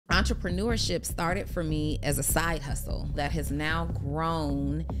Entrepreneurship started for me as a side hustle that has now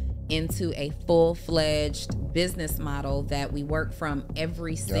grown into a full-fledged business model that we work from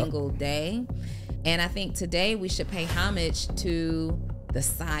every single day. And I think today we should pay homage to the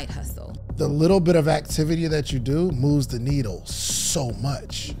side hustle. The little bit of activity that you do moves the needle so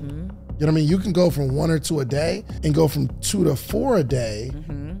much. You know what I mean? You can go from 1 or 2 a day and go from 2 to 4 a day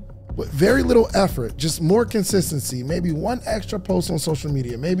with very little effort, just more consistency, maybe 1 extra post on social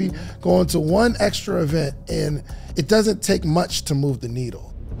media, maybe going to 1 extra event, and it doesn't take much to move the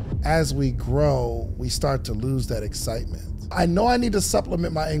needle. As we grow, we start to lose that excitement. I know I need to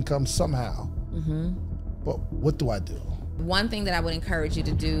supplement my income somehow, but what do I do? One thing that I would encourage you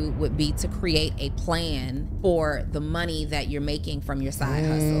to do would be to create a plan for the money that you're making from your side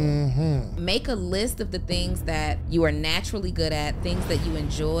hustle. Make a list of the things that you are naturally good at, things that you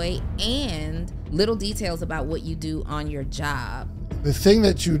enjoy, and little details about what you do on your job. The thing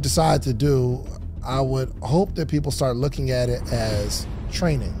that you decide to do, I would hope that people start looking at it as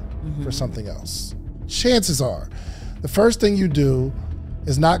training for something else. Chances are, the first thing you do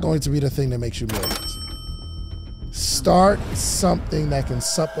is not going to be the thing that makes you millions. Start something that can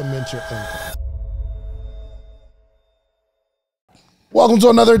supplement your income. Welcome to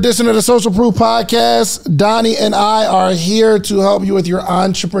another edition of the Social Proof Podcast. Donni and I are here to help you with your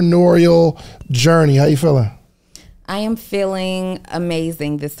entrepreneurial journey. How you feeling? I am feeling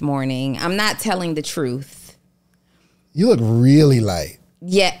amazing this morning. I'm not telling the truth. You look really light.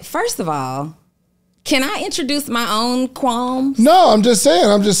 Yeah, first of all, can I introduce my own qualms? No, I'm just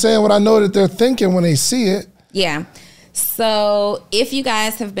saying what I know that they're thinking when they see it. Yeah. So if you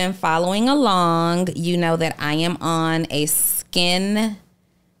guys have been following along, you know that I am on a skin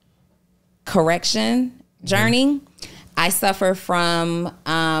correction journey. I suffer from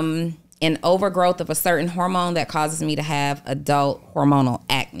an overgrowth of a certain hormone that causes me to have adult hormonal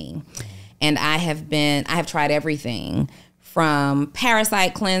acne. And I have tried everything from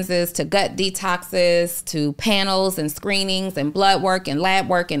parasite cleanses to gut detoxes to panels and screenings and blood work and lab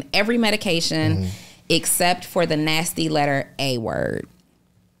work and every medication except for the nasty letter A word.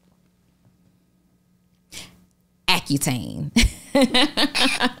 Accutane.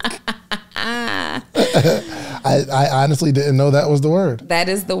 I honestly didn't know that was the word. That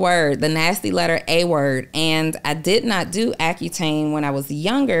is the word, the nasty letter A word. And I did not do Accutane when I was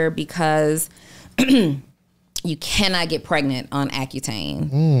younger because you cannot get pregnant on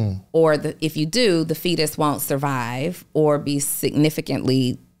Accutane. Or if you do, the fetus won't survive or be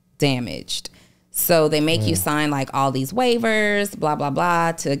significantly damaged. So they make you sign like all these waivers, blah, blah,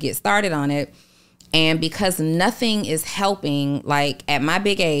 blah, to get started on it. And because nothing is helping, like at my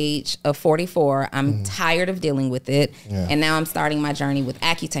big age of 44, I'm tired of dealing with it. And now I'm starting my journey with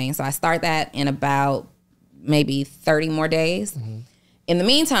Accutane. So I start that in about maybe 30 more days. In the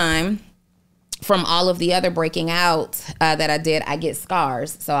meantime, from all of the other breaking out that I did, I get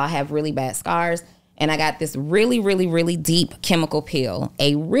scars. So I have really bad scars. And I got this really, really, really deep chemical peel,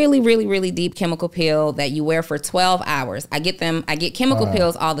 a really, really, really deep chemical peel that you wear for 12 hours. I get chemical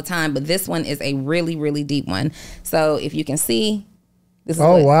pills all the time, but this one is a really, really deep one. So if you can see, this is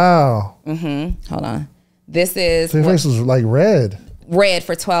wow. Hold on. This is. So your face was like red. Red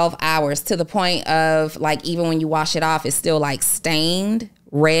for 12 hours to the point of like, even when you wash it off, it's still like stained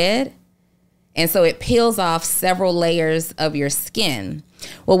red. And so it peels off several layers of your skin.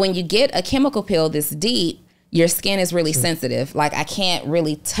 Well, when you get a chemical peel this deep, your skin is really sensitive. Like I can't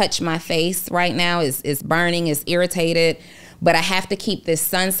really touch my face right now. It's burning, it's irritated, but I have to keep this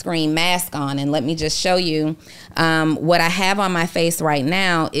sunscreen mask on. And let me just show you what I have on my face right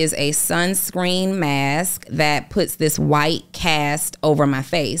now is a sunscreen mask that puts this white cast over my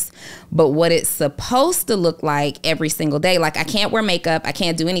face. But what it's supposed to look like every single day, like I can't wear makeup, I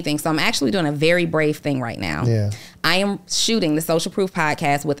can't do anything. So I'm actually doing a very brave thing right now. I am shooting the Social Proof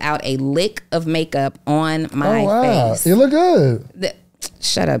Podcast without a lick of makeup on my face. You look good.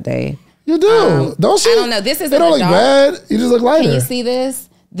 Shut up, Dave. You do. Don't you? I don't know. This isn't They don't look bad. You just look lighter. Can you see this?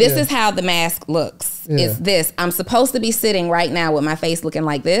 This is how the mask looks. It's this. I'm supposed to be sitting right now with my face looking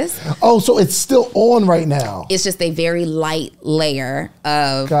like this. Oh, so it's still on right now. It's just a very light layer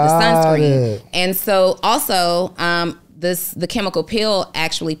of the sunscreen. And so also the chemical peel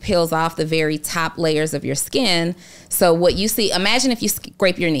actually peels off the very top layers of your skin. So what you see, imagine if you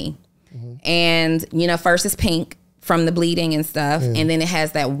scrape your knee and, you know, first it's pink from the bleeding and stuff. And then it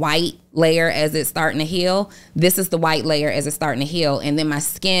has that white layer as it's starting to heal. This is the white layer as it's starting to heal. And then my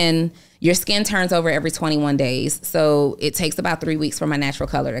skin, your skin turns over every 21 days. So it takes about 3 weeks for my natural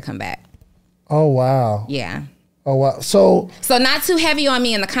color to come back. Oh, wow. Yeah. Oh, wow. So not too heavy on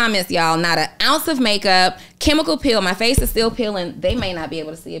me in the comments, y'all. Not an ounce of makeup, chemical peel. My face is still peeling. They may not be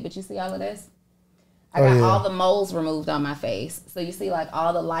able to see it, but you see all of this? I got all the moles removed on my face. So you see like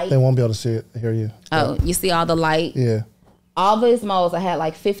all the light. They won't be able to see it, hear you. Oh, you see all the light? Yeah. All these moles, I had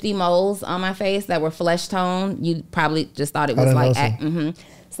like 50 moles on my face that were flesh tone. You probably just thought it was like,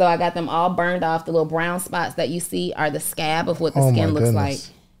 So I got them all burned off. The little brown spots that you see are the scab of what the skin looks like.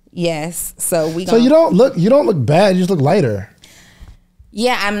 Yes. So you don't look bad. You just look lighter.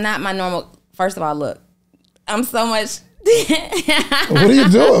 Yeah, I'm not my normal. First of all, look, I'm so much. What are you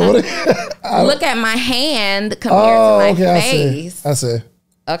doing? Look at my hand compared to my face. I see.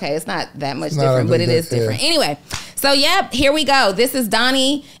 Okay, it's not that much different, but it is different. Anyway, so yep, here we go. This is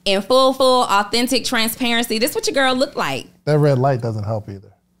Donni in full, authentic transparency. This is what your girl looked like. That red light doesn't help either.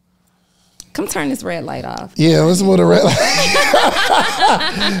 Come turn this red light off. Yeah, let's move the red light.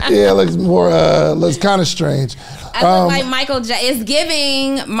 Yeah, it looks more, looks kind of strange. I look like it's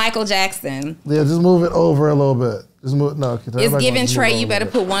giving Michael Jackson. Yeah, just move it over a little bit. Just move, no. It's giving Trey, you better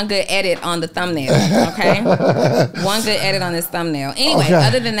put one good edit on the thumbnail, okay? One good edit on this thumbnail. Anyway,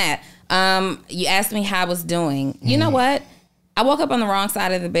 other than that, you asked me how I was doing. You know what? I woke up on the wrong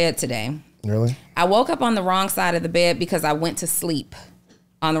side of the bed today. Really? I woke up on the wrong side of the bed because I went to sleep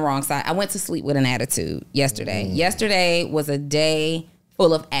on the wrong side. I went to sleep with an attitude yesterday. Yesterday was a day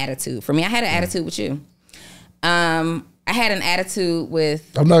full of attitude. For me, I had an attitude with you. I had an attitude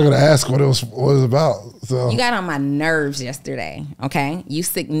with... I'm not going to ask what it was about. So. You got on my nerves yesterday, okay? You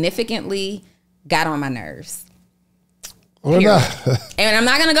significantly got on my nerves. We're not. And I'm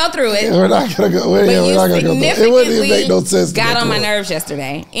not going to go through it. We're not going to go. We're not going to go through it. It wouldn't even make no sense. Got on my nerves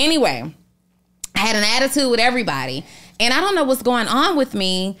yesterday. Anyway, I had an attitude with everybody. And I don't know what's going on with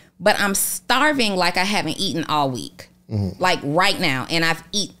me, but I'm starving like I haven't eaten all week. Like right now. And I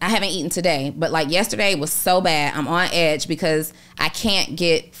haven't eaten today, but like yesterday was so bad. I'm on edge because I can't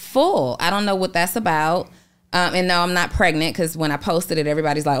get full. I don't know what that's about. And no, I'm not pregnant because when I posted it,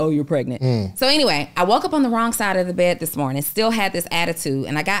 everybody's like, oh, you're pregnant. So anyway, I woke up on the wrong side of the bed this morning, still had this attitude.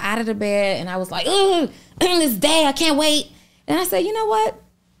 And I got out of the bed and I was like, oh, this day, I can't wait. And I said, you know what?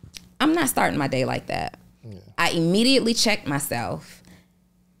 I'm not starting my day like that. I immediately checked myself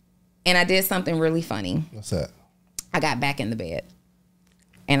and I did something really funny. What's that? I got back in the bed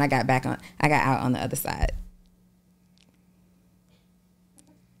and I got out on the other side.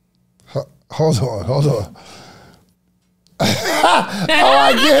 Hold on. Oh,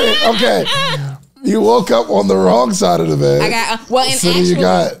 I get it. Okay. You woke up on the wrong side of the bed. You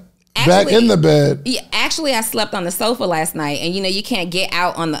got back in the bed. Yeah, actually, I slept on the sofa last night and you can't get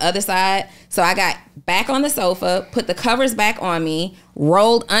out on the other side. So I got back on the sofa, put the covers back on me,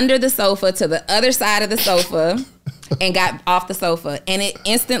 rolled under the sofa to the other side of the sofa and got off the sofa. And it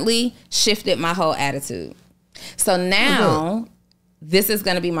instantly shifted my whole attitude. So now this is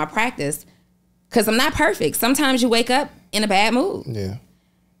going to be my practice because I'm not perfect. Sometimes you wake up in a bad mood. Yeah.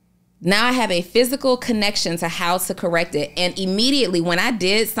 Now I have a physical connection to how to correct it. And immediately when I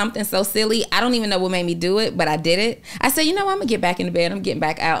did something so silly, I don't even know what made me do it, but I did it. I said, you know what? I'm going to get back in the bed. I'm getting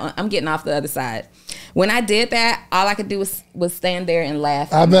back out. I'm getting off the other side. When I did that, all I could do was stand there and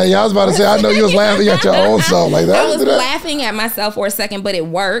laugh. I bet. Yeah, I was about to say, I know you was laughing at your own self like that. I was laughing at myself for a second, but it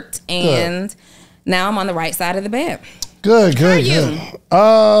worked. And now I'm on the right side of the bed. Good. How are you?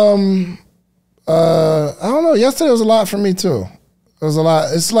 I don't know. Yesterday was a lot for me too. It was a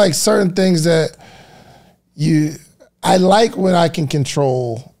lot. It's like certain things that I like when I can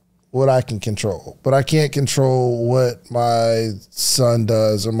control what I can control, but I can't control what my son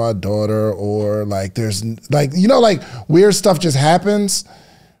does or my daughter, or like there's like, like weird stuff just happens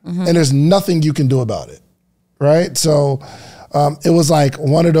and there's nothing you can do about it. Right. So it was like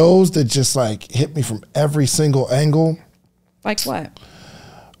one of those that just like hit me from every single angle. Like what?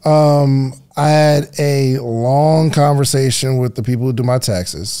 I had a long conversation with the people who do my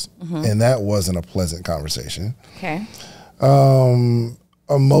taxes, and that wasn't a pleasant conversation. Okay.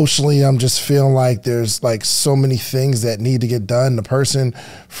 Emotionally, I'm just feeling like there's like so many things that need to get done. The person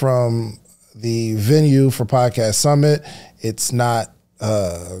from the venue for Podcast Summit, it's not,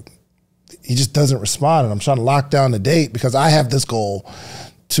 he just doesn't respond. And I'm trying to lock down the date because I have this goal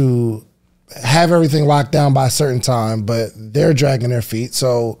to have everything locked down by a certain time, but they're dragging their feet.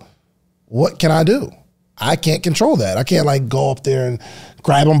 So what can I do? I can't control that. I can't like go up there and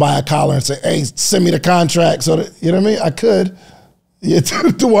grab them by a collar and say, hey, send me the contract. So that, you know what I mean? I could. Yeah,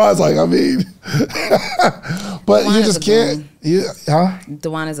 Dewan's like, I mean, but Dewan you just can't.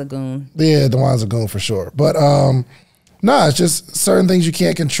 Dewan is a goon. Yeah, Dewan's a goon for sure. But no, it's just certain things you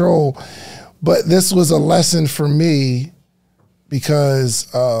can't control. But this was a lesson for me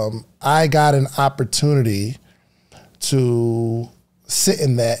because I got an opportunity to sit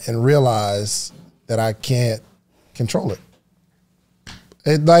in that and realize that I can't control it.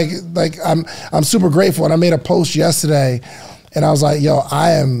 I'm super grateful. And I made a post yesterday and I was like, yo,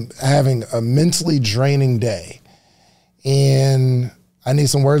 I am having a mentally draining day and I need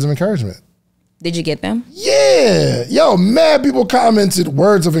some words of encouragement. Did you get them? Yeah. Yo, mad people commented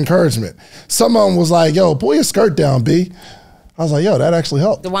words of encouragement. Some of them was like, yo, pull your skirt down, B. I was like, yo, that actually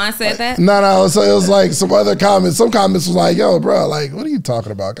helped. DeJuan said that? No. So it was like some other comments. Some comments was like, yo, bro, like, what are you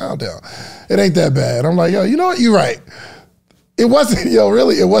talking about? Calm down. It ain't that bad. I'm like, yo, you know what? You're right. It wasn't,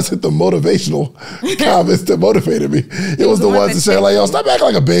 really, it wasn't the motivational comments that motivated me. It was the ones that said, like, yo, stop acting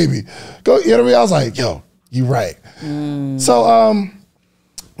like a baby. Go, you know what I mean? I was like, yo, you right. So,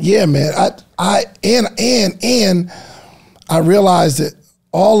 yeah, man, I realized that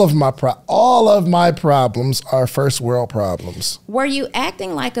all of my problems are first world problems. Were you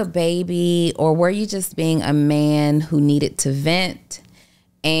acting like a baby, or were you just being a man who needed to vent,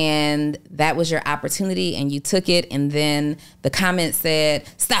 and that was your opportunity and you took it, and then the comment said,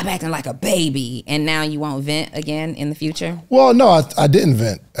 stop acting like a baby, and now you won't vent again in the future? Well, no, I didn't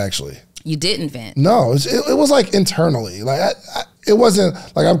vent, actually. You didn't vent? No, it was like internally. Like it wasn't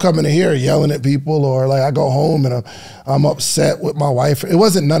like I'm coming in here yelling at people, or like I go home and I'm upset with my wife. It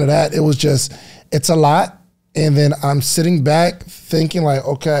wasn't none of that. It was just, it's a lot. And then I'm sitting back thinking like,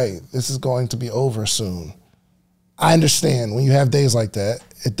 okay, this is going to be over soon. I understand when you have days like that,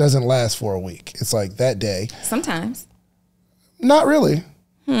 it doesn't last for a week. It's like that day. Sometimes. Not really.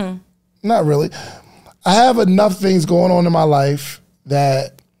 Not really. I have enough things going on in my life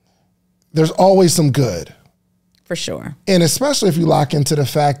that there's always some good. For sure. And especially if you lock into the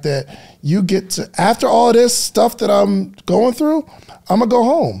fact that you get to, after all this stuff that I'm going through, I'm going to go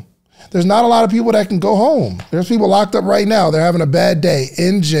home. There's not a lot of people that can go home. There's people locked up right now. They're having a bad day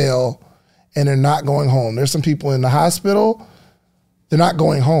in jail and they're not going home. There's some people in the hospital. They're not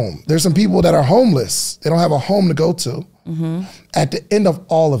going home. There's some people that are homeless. They don't have a home to go to. At the end of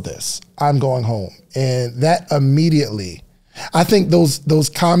all of this, I'm going home. And that immediately, I think those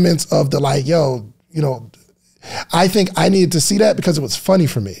comments of the like, yo, I think I needed to see that because it was funny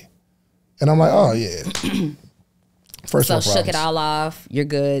for me. And I'm like, oh yeah. First so shook it all off. You're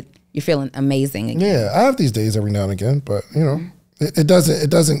good. You're feeling amazing again. Yeah, I have these days every now and again, but it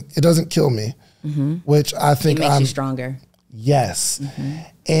doesn't kill me, which I think it makes you stronger. Yes.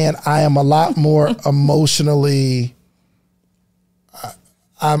 And I am a lot more emotionally,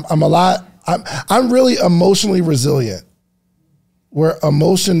 I'm really emotionally resilient, where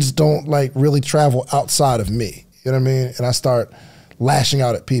emotions don't like really travel outside of me. You know what I mean? And I start lashing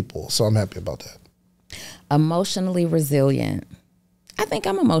out at people. So I'm happy about that. Emotionally resilient. I think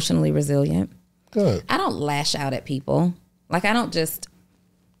I'm emotionally resilient. Good. I don't lash out at people. Like, I don't just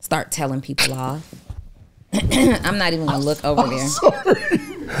start telling people off. I'm not even gonna look over there.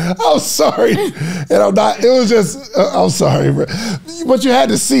 I'm sorry. And I'm not, it was just, I'm sorry, bro. But you had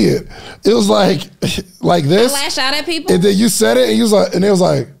to see it. It was like this. I lash out at people? And then you said it and you was like, and it was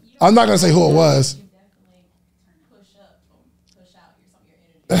like, I'm not gonna say who it was.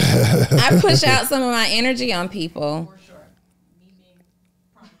 I push out some of my energy on people. For sure. Me being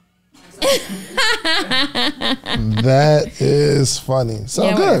That is funny. So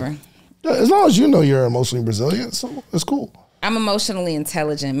yeah, good. Whatever. As long as you know you're emotionally resilient, so it's cool. I'm emotionally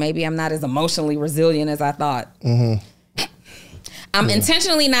intelligent. Maybe I'm not as emotionally resilient as I thought. I'm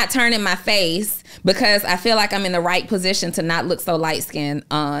intentionally not turning my face because I feel like I'm in the right position to not look so light-skinned,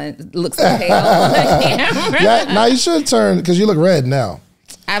 look so pale on the camera. Yeah, now you should turn because you look red now.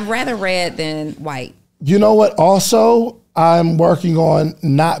 I'd rather red than white. You know what? Also, I'm working on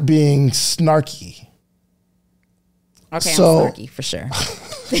not being snarky. Okay, so, I'm snarky for sure.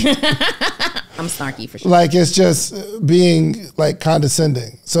 I'm snarky for sure. Like, it's just being like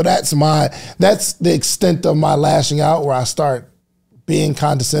condescending. So that's the extent of my lashing out, where I start being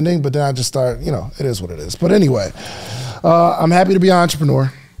condescending, but then I just start, it is what it is. But anyway, I'm happy to be an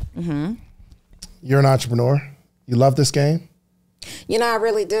entrepreneur. You're an entrepreneur. You love this game? I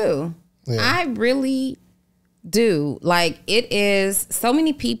really do. Yeah. I really do. Like, it is, so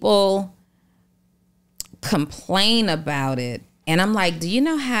many people complain about it. And I'm like, do you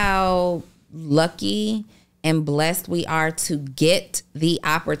know how lucky and blessed we are to get the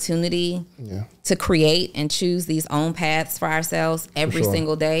opportunity to create and choose these own paths for ourselves every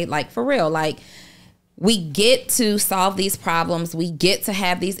single day? Like, for real, like, we get to solve these problems. We get to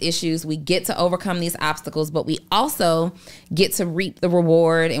have these issues. We get to overcome these obstacles, but we also get to reap the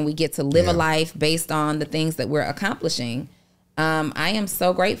reward, and we get to live a life based on the things that we're accomplishing. I am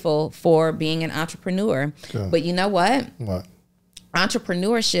so grateful for being an entrepreneur. Good. But you know what? What?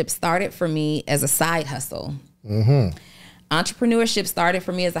 Entrepreneurship started for me as a side hustle. Entrepreneurship started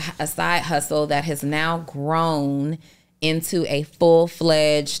for me as a side hustle that has now grown into a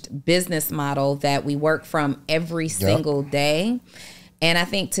full-fledged business model that we work from every single day. And I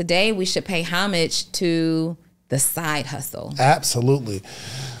think today we should pay homage to the side hustle. Absolutely.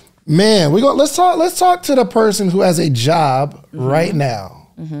 Man, let's talk to the person who has a job right now.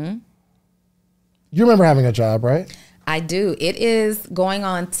 You remember having a job, right? I do. It is going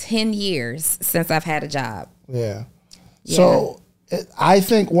on 10 years since I've had a job. Yeah. So I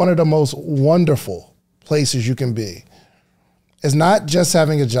think one of the most wonderful places you can be is not just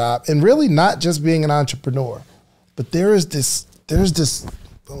having a job and really not just being an entrepreneur, but there's this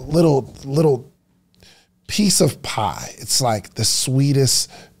little piece of pie. It's like the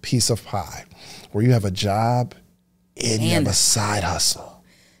sweetest piece of pie where you have a job and you have a side hustle.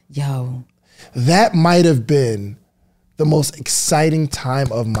 Yo. That might have been the most exciting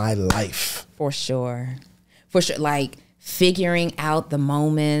time of my life. For sure. For sure. Like figuring out the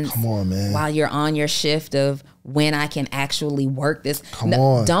moments. Come on, man. While you're on your shift of when I can actually work this. Come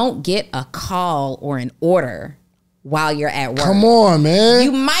on. Don't get a call or an order while you're at work. Come on, man.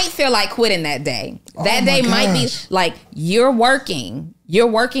 You might feel like quitting that day. That day might be like you're working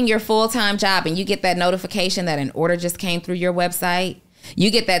your full-time job and you get that notification that an order just came through your website.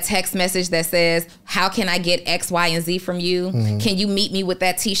 You get that text message that says, how can I get X, Y, and Z from you? Can you meet me with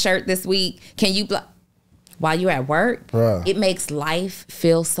that t-shirt this week? Can you, while you're at work, Bruh. It makes life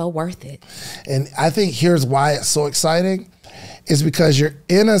feel so worth it. And I think here's why it's so exciting is because you're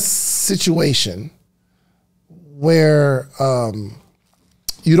in a situation where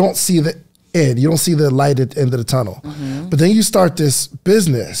you don't see the end, you don't see the light at the end of the tunnel. But then you start this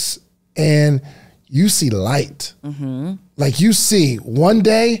business and you see light. Like you see, one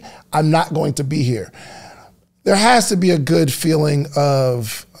day I'm not going to be here. There has to be a good feeling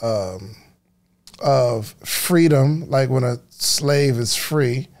of freedom, like when a slave is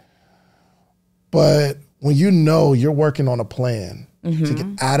free. But when you know you're working on a plan to get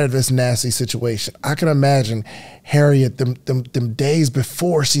out of this nasty situation, I can imagine Harriet them days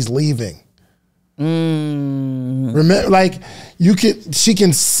before she's leaving. Remember, like she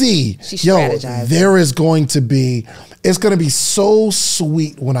can see, there is going to be, it's going to be so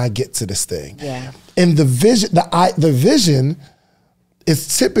sweet when I get to this thing. Yeah. And the vision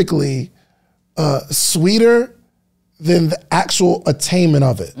is typically sweeter than the actual attainment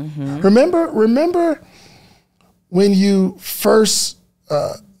of it. Remember when you first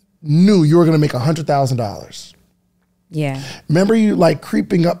knew you were going to make $100,000? Yeah. Remember you like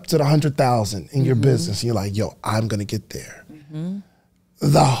creeping up to the 100,000 in your business. You're like, yo, I'm going to get there.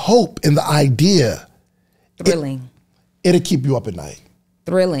 The hope and the idea. Thrilling. It'll keep you up at night.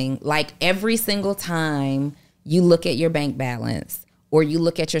 Thrilling. Like every single time you look at your bank balance or you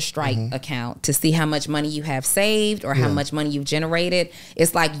look at your Stripe account to see how much money you have saved or how much money you've generated,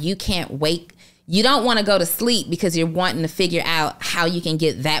 it's like you can't wait. You don't want to go to sleep because you're wanting to figure out how you can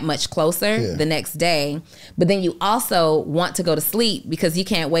get that much closer the next day. But then you also want to go to sleep because you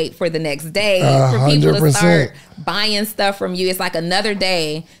can't wait for the next day for people to start buying stuff from you. It's like another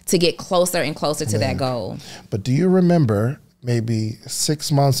day to get closer and closer to that goal. But do you remember maybe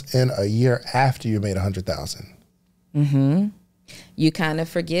 6 months in a year after you made 100,000? You kind of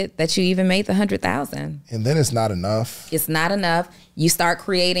forget that you even made the 100,000. And then it's not enough. It's not enough. You start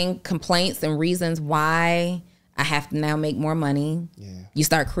creating complaints and reasons why I have to now make more money. Yeah. You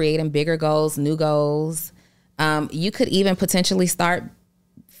start creating bigger goals, new goals. You could even potentially start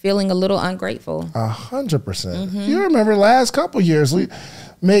feeling a little ungrateful. 100%. You remember last couple years, we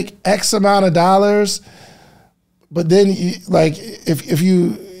make X amount of dollars, but then like if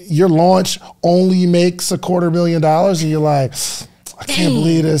your launch only makes $250,000 and you're like, I can't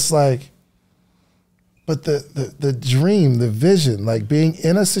believe this. Like, but the dream, the vision, like being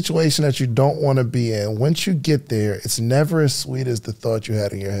in a situation that you don't want to be in, once you get there, it's never as sweet as the thought you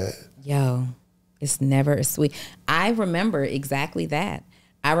had in your head. Yo, it's never as sweet. I remember exactly that.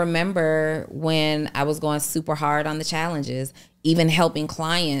 I remember when I was going super hard on the challenges, even helping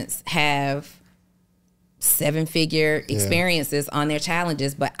clients have 7-figure experiences on their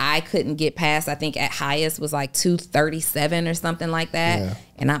challenges, but I couldn't get past, I think at highest was like 237 or something like that.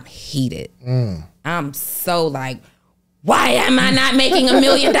 And I'm heated. I'm so like, why am I not making $1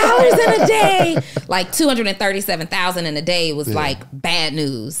 million in a day? Like 237,000 in a day was like bad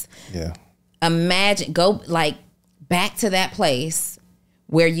news. Imagine, go like back to that place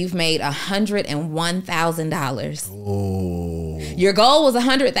where you've made $101,000. Your goal was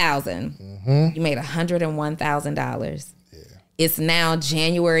 100,000. You made $101,000. It's now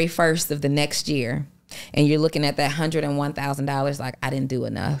January 1st of the next year, and you're looking at that $101,000 like, I didn't do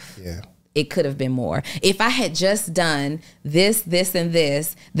enough. it could have been more. If I had just done this, this, and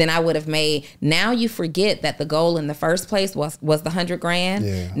this, then I would have made. Now you forget that the goal in the first place was the $100 grand.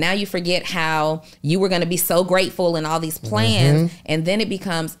 Yeah. Now you forget how you were going to be so grateful and all these plans. And then it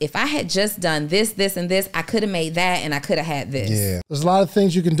becomes, if I had just done this, this, and this, I could have made that and I could have had this. Yeah. There's a lot of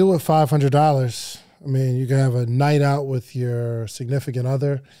things you can do with $500. I mean, you can have a night out with your significant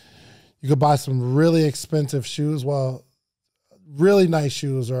other. You could buy some really expensive shoes. Well, really nice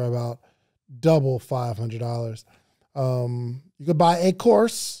shoes are about double $500. You could buy a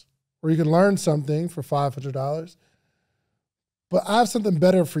course where you can learn something for $500. But I have something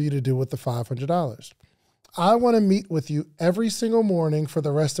better for you to do with the $500. I want to meet with you every single morning for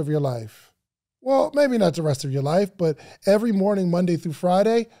the rest of your life. Well, maybe not the rest of your life, but every morning, Monday through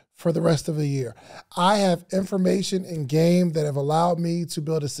Friday, for the rest of the year. I have information and game that have allowed me to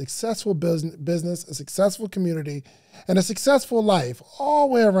build a successful business, a successful community, and a successful life all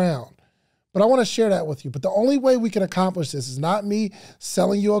the way around. But I want to share that with you. But the only way we can accomplish this is not me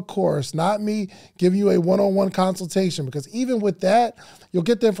selling you a course, not me giving you a one-on-one consultation, because even with that, you'll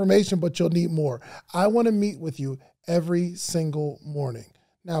get the information, but you'll need more. I want to meet with you every single morning.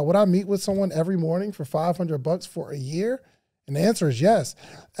 Now, would I meet with someone every morning for $500 for a year? And the answer is yes.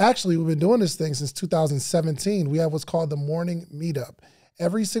 Actually, we've been doing this thing since 2017. We have what's called the morning meetup.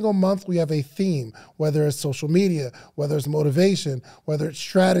 Every single month, we have a theme, whether it's social media, whether it's motivation, whether it's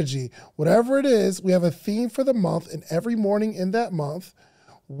strategy, whatever it is, we have a theme for the month. And every morning in that month,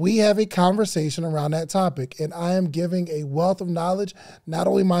 we have a conversation around that topic. And I am giving a wealth of knowledge, not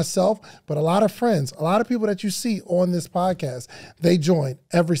only myself, but a lot of friends, a lot of people that you see on this podcast. They join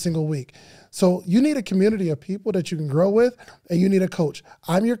every single week. So you need a community of people that you can grow with, and you need a coach.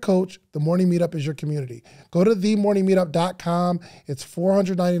 I'm your coach. The Morning Meetup is your community. Go to themorningmeetup.com. It's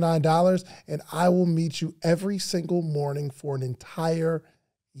 $499, and I will meet you every single morning for an entire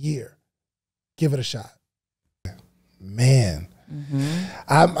year. Give it a shot. Man,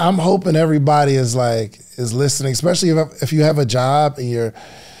 I'm hoping everybody is listening, especially if you have a job and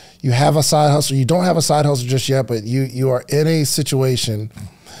you have a side hustle. You don't have a side hustle just yet, but you are in a situation.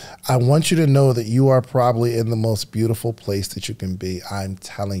 I want you to know that you are probably in the most beautiful place that you can be. I'm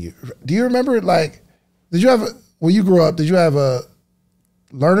telling you. Do you remember, when you grew up, did you have a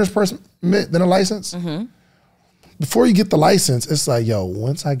learner's permit, then a license? Before you get the license, it's like, yo,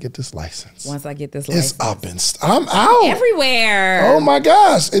 once I get this license. It's up and I'm out. Everywhere. Oh my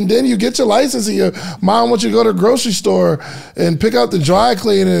gosh. And then you get your license and your mom wants you to go to the grocery store and pick out the dry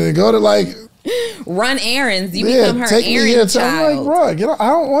cleaning and go to run errands. You become her errand child. I'm like, bro, I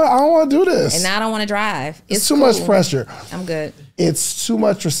don't want to do this. And now I don't want to drive. It's too much pressure. I'm good. It's too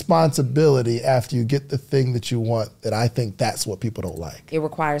much responsibility after you get the thing that you want, that I think that's what people don't like. It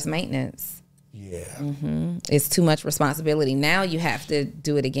requires maintenance. Yeah. It's too much responsibility. Now you have to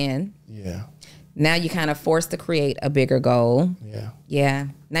do it again. Yeah. Now you kind of forced to create a bigger goal. Yeah. Yeah.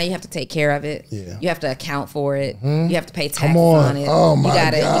 Now you have to take care of it. Yeah. You have to account for it. You have to pay taxes on it. Oh my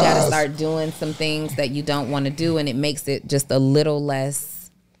God. You gotta start doing some things that you don't want to do, and it makes it just a little less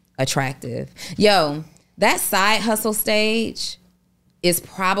attractive. Yo, that side hustle stage is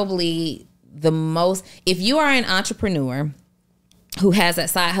probably the most, if you are an entrepreneur who has that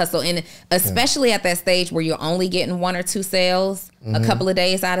side hustle, and especially at that stage where you're only getting 1 or 2 sales a couple of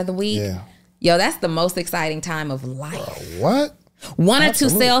days out of the week. Yeah. Yo, that's the most exciting time of life. What? 1 or 2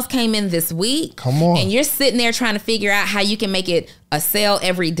 sales came in this week. Come on. And you're sitting there trying to figure out how you can make it a sale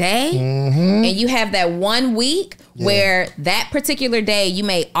every day. And you have that 1 week where that particular day you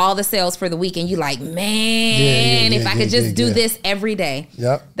made all the sales for the week, and you like, man, if I could just do this every day.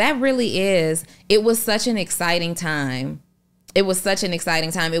 Yep. That really is. It was such an exciting time. It was such an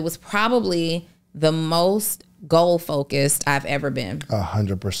exciting time. It was probably the most goal focused I've ever been.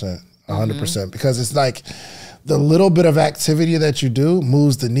 100%. 100%, because it's like the little bit of activity that you do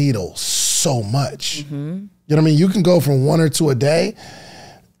moves the needle so much. You know what I mean? You can go from 1 or 2 a day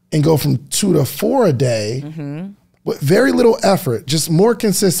and go from 2 to 4 a day with very little effort, just more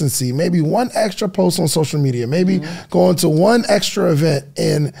consistency, maybe 1 extra post on social media, maybe going to 1 extra event,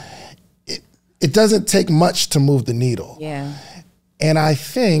 and it doesn't take much to move the needle. Yeah. And I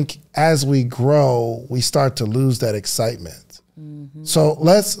think as we grow, we start to lose that excitement. So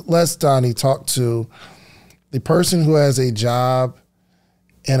let's Donni, talk to the person who has a job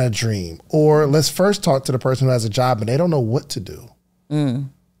and a dream. Or let's first talk to the person who has a job and they don't know what to do.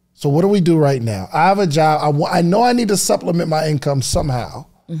 So what do we do right now? I have a job. I know I need to supplement my income somehow.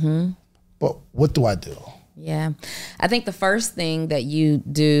 But what do I do? Yeah. I think the first thing that you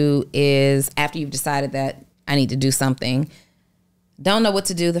do is, after you've decided that I need to do something, don't know what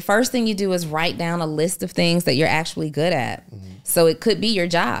to do, the first thing you do is write down a list of things that you're actually good at. So it could be your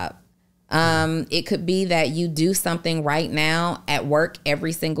job. It could be that you do something right now at work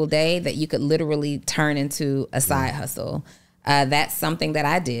every single day that you could literally turn into a side hustle. That's something that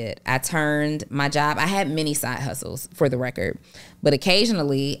I did. I turned my job. I had many side hustles, for the record, but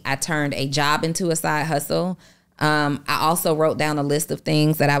occasionally I turned a job into a side hustle. I also wrote down a list of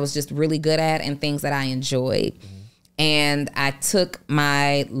things that I was just really good at and things that I enjoyed. And I took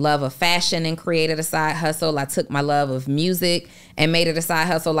my love of fashion and created a side hustle. I took my love of music and made it a side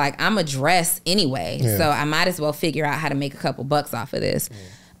hustle. Like, I'm a dress anyway, so I might as well figure out how to make a couple bucks off of this.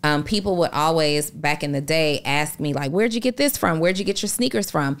 People would always, back in the day, ask me, like, where'd you get this from? Where'd you get your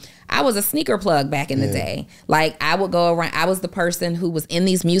sneakers from? I was a sneaker plug back in the day. Like, I would go around. I was the person who was in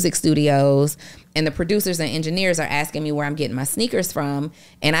these music studios, and the producers and engineers are asking me where I'm getting my sneakers from.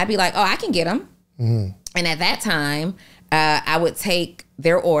 And I'd be like, oh, I can get them. And at that time, I would take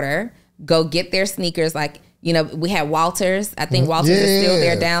their order, go get their sneakers. Like, you know, we had Walters. I think Walters is still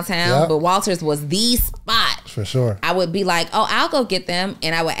there downtown, but Walters was the spot. For sure. I would be like, oh, I'll go get them.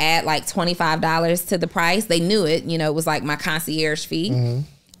 And I would add like $25 to the price. They knew it. You know, it was like my concierge fee.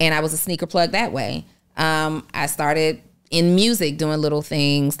 And I was a sneaker plug that way. I started in music doing little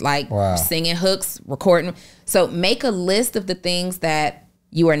things like singing hooks, recording. So make a list of the things that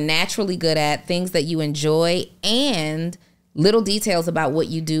you are naturally good at, things that you enjoy, and little details about what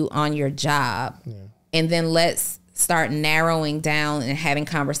you do on your job. And then let's start narrowing down and having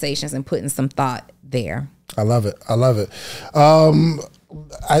conversations and putting some thought there. I love it. I love it.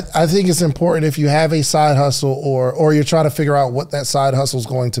 I think it's important, if you have a side hustle or you're trying to figure out what that side hustle is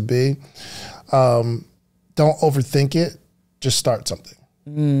going to be, don't overthink it. Just start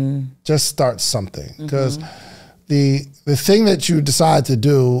something. Just start something. Because the thing that you decide to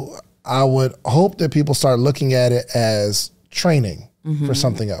do, I would hope that people start looking at it as training for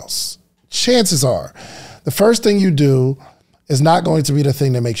something else. Chances are, the first thing you do is not going to be the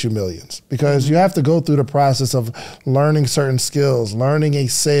thing that makes you millions, because you have to go through the process of learning certain skills, learning a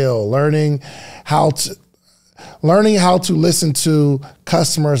sale, learning how to listen to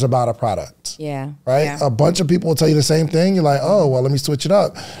customers about a product. Right? A bunch of people will tell you the same thing. You're like, oh, well, let me switch it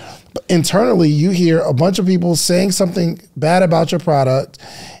up. But internally, you hear a bunch of people saying something bad about your product,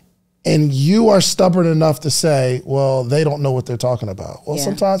 and you are stubborn enough to say, well, they don't know what they're talking about. Well,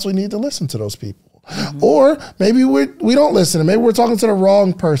 sometimes we need to listen to those people. Or maybe we don't listen, and maybe we're talking to the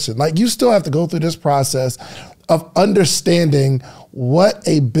wrong person. Like, you still have to go through this process of understanding what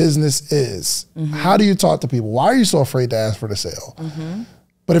a business is. How do you talk to people? Why are you so afraid to ask for the sale?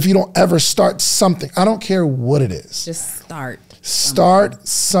 But if you don't ever start something, I don't care what it is. Just start. Start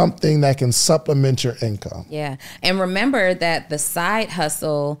something that can supplement your income. And remember that the side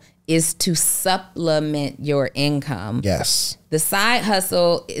hustle is to supplement your income. The side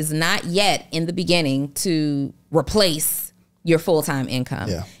hustle is not yet in the beginning to replace your full-time income.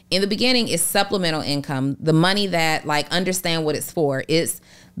 In the beginning, it's supplemental income. The money that, like, understand what it's for. It's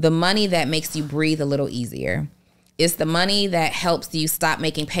the money that makes you breathe a little easier. It's the money that helps you stop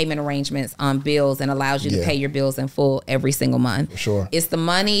making payment arrangements on bills and allows you to pay your bills in full every single month. It's the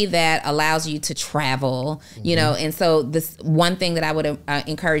money that allows you to travel, you know. And so this one thing that I would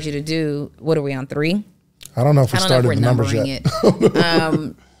encourage you to do, what are we on, 3? I don't know if we started the numbers yet.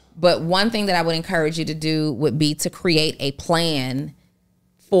 But one thing that I would encourage you to do would be to create a plan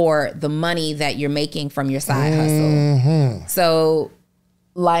for the money that you're making from your side hustle. So,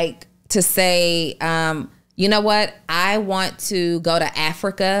 like, to say, you know what, I want to go to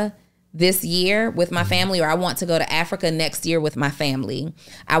Africa this year with my family, or I want to go to Africa next year with my family.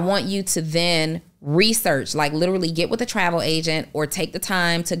 I want you to then research, like literally get with a travel agent or take the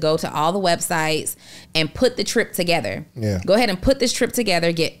time to go to all the websites and put the trip together. Go ahead and put this trip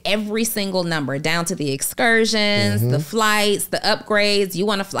together, get every single number down to the excursions, the flights, the upgrades. You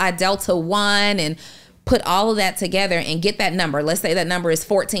want to fly Delta One, and put all of that together and get that number. Let's say that number is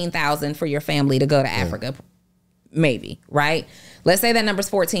 $14,000 for your family to go to Africa, maybe, right? Let's say that number is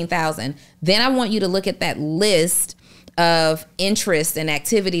 $14,000. Then I want you to look at that list of interests and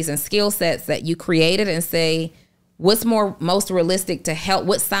activities and skill sets that you created and say, what's most realistic to help?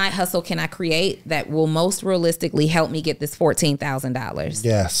 What side hustle can I create that will most realistically help me get this $14,000?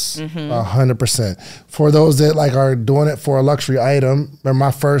 Yes, 100%. For those that like are doing it for a luxury item, remember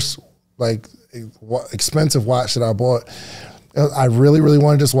my first like expensive watch that I bought, I really, really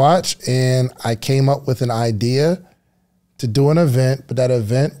wanted this watch, and I came up with an idea to do an event, but that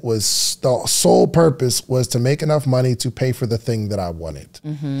event was, the sole purpose was to make enough money to pay for the thing that I wanted.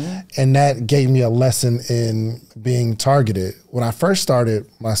 And that gave me a lesson in being targeted. When I first started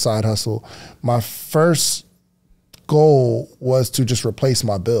my side hustle, my first goal was to just replace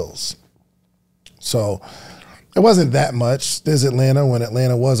my bills. So It wasn't that much. There's Atlanta, when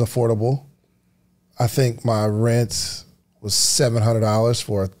Atlanta was affordable. I think my rent was $700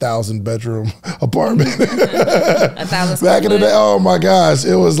 for a 1,000-bedroom apartment. 1,000 back in the day. Oh my gosh,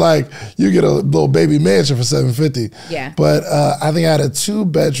 it was like you get a little baby mansion for $750. Yeah. But I think I had a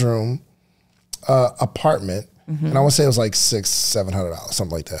 2-bedroom apartment, and I would say it was like $600-700,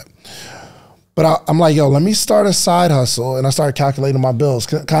 something like that. But I'm like, yo, let me start a side hustle, and I started calculating my bills.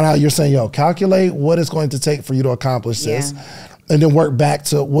 Kind of how you're saying, yo, calculate what it's going to take for you to accomplish this, and then work back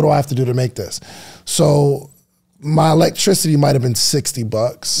to what do I have to do to make this. So my electricity might have been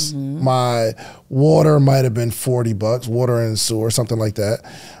 $60. My water might have been $40, water and sewer, something like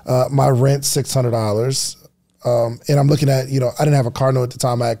that. My rent, $600. And I'm looking at, I didn't have a car note at the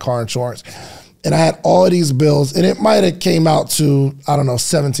time. I had car insurance. And I had all of these bills, and it might have came out to, I don't know,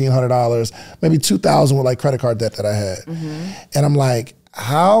 $1,700, maybe $2,000 with like credit card debt that I had. And I'm like,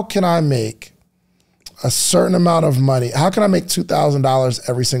 how can I make a certain amount of money? How can I make $2,000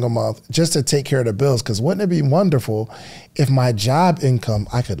 every single month just to take care of the bills? Because wouldn't it be wonderful if my job income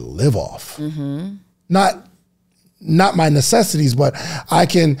I could live off? Not my necessities, but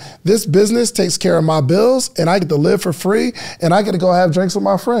this business takes care of my bills, and I get to live for free, and I get to go have drinks with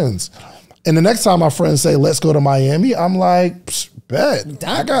my friends. And the next time my friends say, let's go to Miami, I'm like, bet.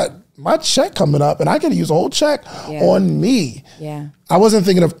 Done. I got my check coming up, and I can use a whole check on me. Yeah. I wasn't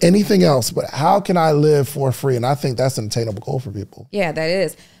thinking of anything else, but how can I live for free? And I think that's an attainable goal for people. Yeah, that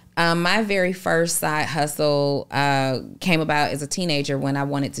is. My very first side hustle came about as a teenager when I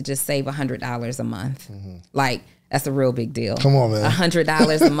wanted to just save $100 a month. Like, that's a real big deal. Come on, man.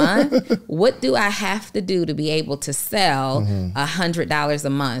 $100 a month. What do I have to do to be able to sell $100 a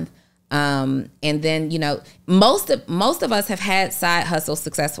month? And then, most of us have had side hustles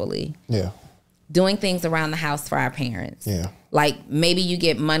successfully. Yeah. Doing things around the house for our parents. Yeah. Like maybe you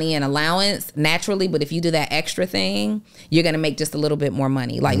get money and allowance naturally, but if you do that extra thing, you're going to make just a little bit more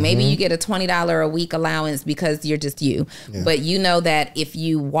money. Like maybe you get a $20 a week allowance because you're just you. Yeah. But you know that if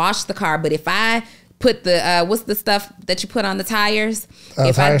you wash the car, but if I put the what's the stuff that you put on the tires?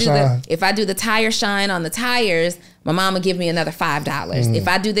 If I do the tire shine on the tires, my mom will give me another $5. If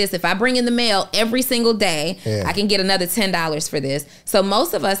I do this, if I bring in the mail every single day, I can get another $10 for this. So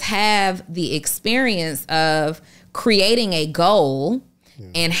most of us have the experience of creating a goal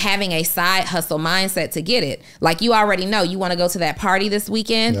and having a side hustle mindset to get it. Like you already know you want to go to that party this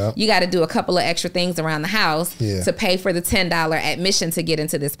weekend. Yep. You got to do a couple of extra things around the house to pay for the $10 admission to get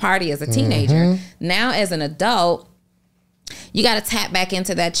into this party as a teenager. Now as an adult, you got to tap back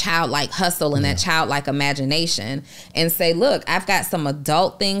into that childlike hustle and that childlike imagination and say, look, I've got some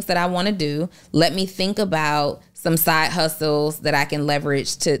adult things that I want to do. Let me think about some side hustles that I can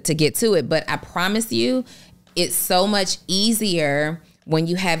leverage to get to it. But I promise you, it's so much easier when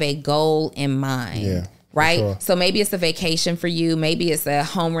you have a goal in mind. Yeah. Right? Sure. So maybe it's a vacation for you. Maybe it's a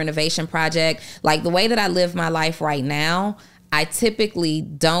home renovation project. Like the way that I live my life right now, I typically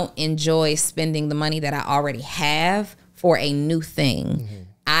don't enjoy spending the money that I already have for a new thing.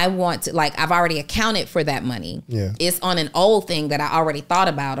 I want to, like, I've already accounted for that money. Yeah. It's on an old thing that I already thought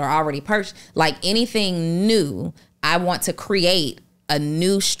about or already purchased. Like anything new, I want to create a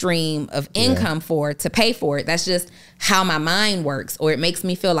new stream of income to pay for it. That's just how my mind works, or it makes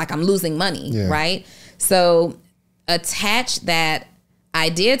me feel like I'm losing money, right? So attach that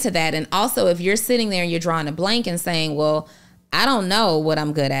idea to that. And also if you're sitting there and you're drawing a blank and saying, well, I don't know what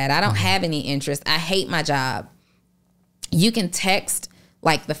I'm good at. I don't have any interest. I hate my job. You can text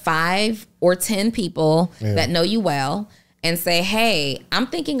like the 5 or 10 people that know you well and say, hey, I'm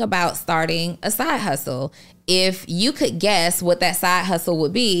thinking about starting a side hustle. If you could guess what that side hustle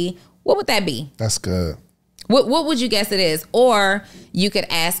would be, what would that be? That's good. What would you guess it is? Or you could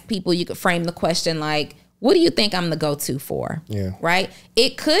ask people, you could frame the question like, what do you think I'm the go-to for? Yeah. Right?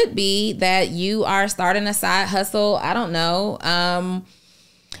 It could be that you are starting a side hustle, I don't know,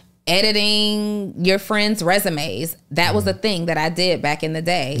 editing your friends' resumes. That was a thing that I did back in the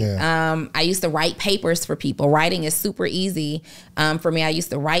day. Yeah. I used to write papers for people. Writing is super easy for me. I used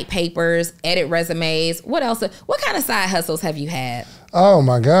to write papers, edit resumes. What else? What kind of side hustles have you had? Oh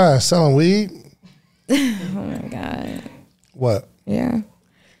my gosh, selling weed. Oh my God. What? Yeah.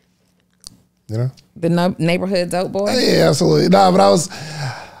 You know? The neighborhood dope boy? Yeah, absolutely. No, but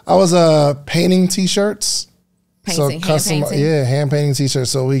I was painting t-shirts. Painting, hand painting t-shirts.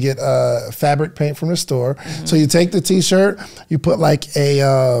 So we get fabric paint from the store. So you take the t-shirt, you put like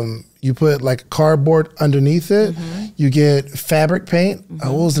cardboard underneath it. You get fabric paint.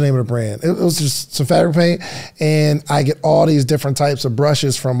 What was the name of the brand? It was just some fabric paint, and I get all these different types of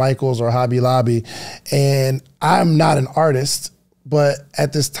brushes from Michael's or Hobby Lobby. And I'm not an artist, But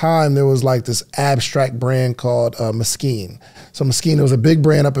at this time, there was like this abstract brand called Mesquite. So Mesquite, it was a big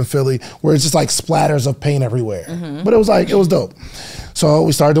brand up in Philly where it's just like splatters of paint everywhere. But it was dope. So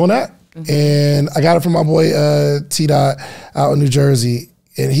we started doing that. And I got it from my boy T-Dot out in New Jersey.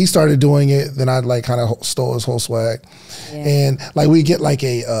 And he started doing it. Then I like kind of stole his whole swag. And like we get like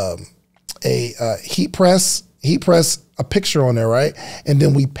a heat press, a picture on there, right? And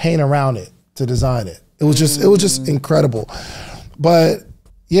then we paint around it to design it. It was just incredible. But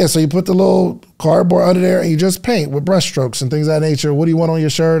yeah, so you put the little cardboard under there and you just paint with brush strokes and things of that nature. What do you want on your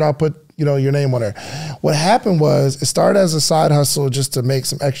shirt? I'll put, you know, your name on there. What happened was it started as a side hustle just to make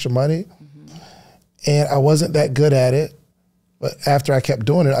some extra money. And I wasn't that good at it. But after I kept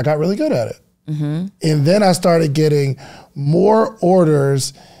doing it, I got really good at it. And then I started getting more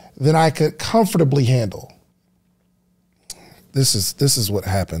orders than I could comfortably handle. This is what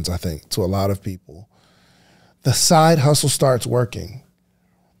happens, I think, to a lot of people. The side hustle starts working,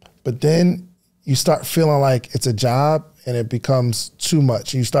 but then you start feeling like it's a job and it becomes too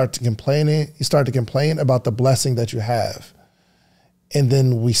much. You start to complain about the blessing that you have, and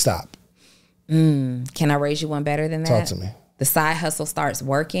then we stop. Can I raise you one better than that? Talk to me. The side hustle starts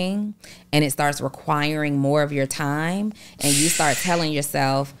working and it starts requiring more of your time, and you start telling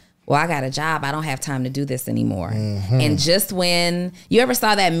yourself, well, I got a job, I don't have time to do this anymore. And just when you ever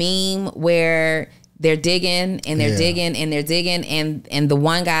saw that meme where they're digging and they're digging and they're digging, and the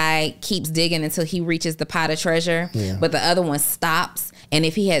one guy keeps digging until he reaches the pot of treasure, but the other one stops, and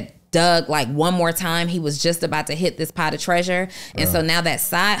if he had dug like one more time, he was just about to hit this pot of treasure. And so now that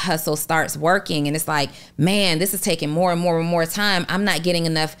side hustle starts working, and it's like, man, this is taking more and more and more time. I'm not getting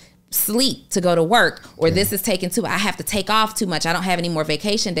enough sleep to go to work, or this is taking I have to take off too much. I don't have any more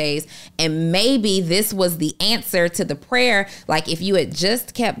vacation days. And maybe this was the answer to the prayer. Like if you had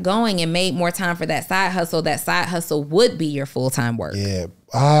just kept going and made more time for that side hustle would be your full-time work. Yeah.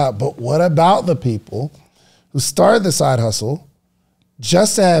 But what about the people who started the side hustle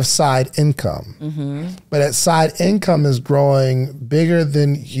just to have side income? But that side income is growing bigger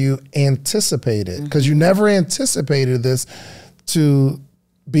than you anticipated, because you never anticipated this to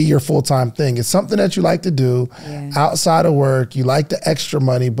be your full-time thing. It's something that you like to do outside of work. You like the extra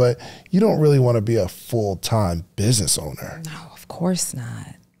money, but you don't really want to be a full-time business owner. No, of course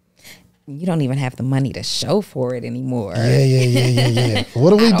not. You don't even have the money to show for it anymore. Yeah. What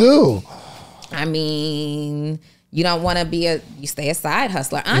do we do? I mean, you don't want to you stay a side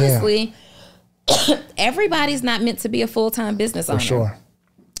hustler. Honestly, everybody's not meant to be a full-time business owner. For sure.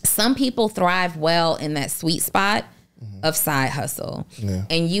 Some people thrive well in that sweet spot of side hustle.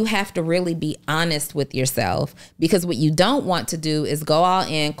 And you have to really be honest with yourself, because what you don't want to do is go all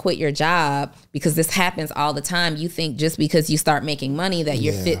in, quit your job, because this happens all the time. You think just because you start making money that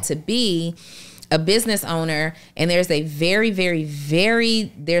you're fit to be a business owner, and there's a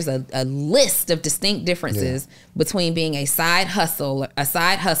there's a list of distinct differences between being a side hustler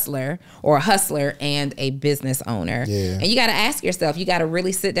or a hustler and a business owner. And you got to ask yourself, you got to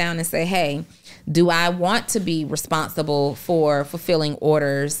really sit down and say, hey, do I want to be responsible for fulfilling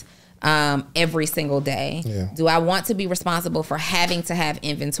orders every single day? Do I want to be responsible for having to have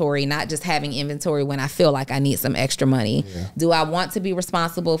inventory, not just having inventory when I feel like I need some extra money? Do I want to be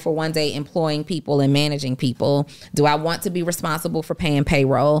responsible for one day employing people and managing people? Do I want to be responsible for paying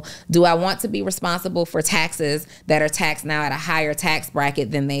payroll? Do I want to be responsible for taxes that are taxed now at a higher tax bracket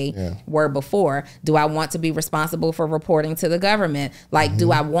than they were before? Do I want to be responsible for reporting to the government? Like,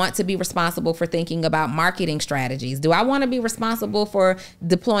 do I want to be responsible for thinking about marketing strategies? Do I want to be responsible for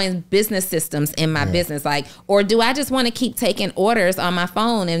deploying business systems in my business? Like, or do I just want to keep taking orders on my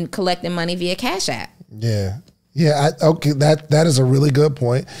phone and collecting money via Cash App? Okay, that is a really good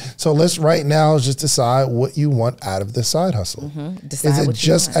point. So let's right now just decide what you want out of the side hustle. Is it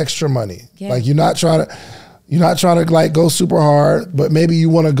just extra money? Like you're not trying to like go super hard, but maybe you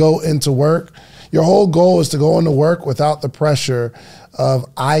want to go into work. Your whole goal is to go into work without the pressure of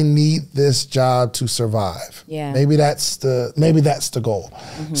I need this job to survive. Maybe that's the goal.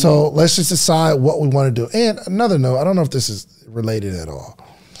 So let's just decide what we want to do. And another note, I don't know if this is related at all.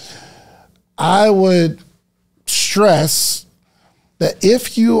 I would stress that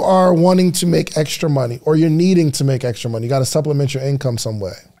if you are wanting to make extra money, or you're needing to make extra money, you got to supplement your income some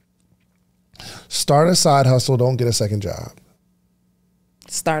way. Start a side hustle. Don't get a second job.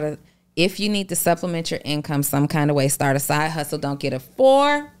 If you need to supplement your income some kind of way, start a side hustle. Don't get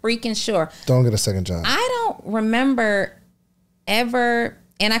freaking sure. Don't get a second job. I don't remember ever,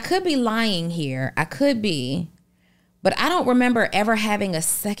 and I could be lying here. I could be, but I don't remember ever having a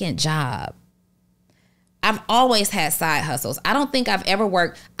second job. I've always had side hustles. I don't think I've ever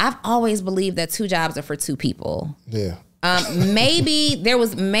worked. I've always believed that two jobs are for two people. Maybe there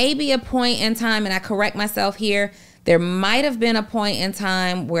was maybe a point in time, and I correct myself here, there might have been a point in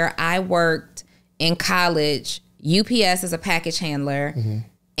time where I worked in college, UPS as a package handler,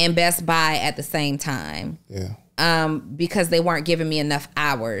 and Best Buy at the same time. Yeah. Because they weren't giving me enough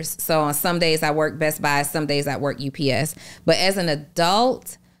hours. So on some days I work Best Buy, some days I work UPS. But as an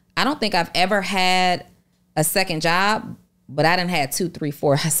adult, I don't think I've ever had a second job, but I done had 2, 3,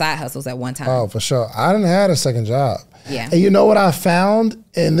 4 side hustles at one time. Oh, for sure. I done had a second job. Yeah. And you know what I found,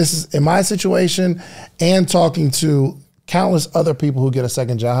 and this is in my situation and talking to countless other people who get a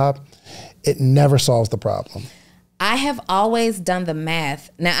second job, it never solves the problem. I have always done the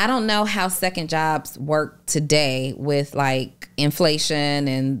math. Now, I don't know how second jobs work today with like inflation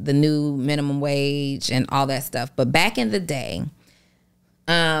and the new minimum wage and all that stuff. But back in the day,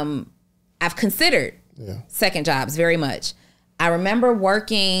 I've considered second jobs very much. I remember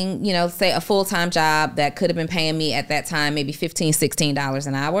working, you know, say a full-time job that could have been paying me at that time maybe $15, $16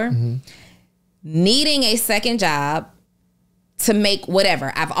 an hour. Needing a second job to make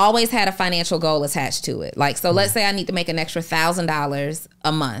whatever. I've always had a financial goal attached to it. Like, so let's say I need to make an extra $1,000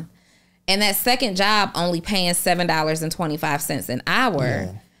 a month. And that second job only paying $7.25 an hour.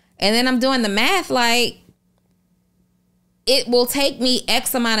 And then I'm doing the math like, it will take me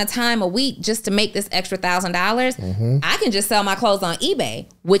X amount of time a week just to make this extra $1,000. I can just sell my clothes on eBay,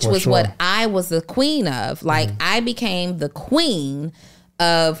 which was what I was the queen of. Like, I became the queen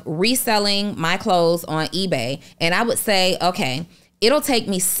of reselling my clothes on eBay. And I would say, okay, it'll take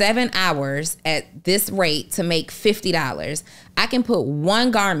me 7 hours at this rate to make $50. I can put one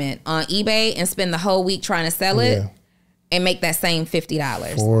garment on eBay and spend the whole week trying to sell it and make that same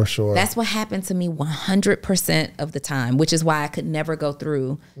 $50. For sure. That's what happened to me 100% of the time, which is why I could never go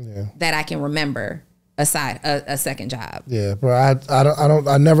through that I can remember a second job. Yeah, but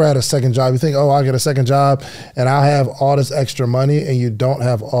I never had a second job. You think, oh, I'll get a second job and I'll have all this extra money, and you don't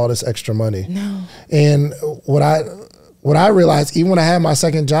have all this extra money. No. And what I realized, even when I had my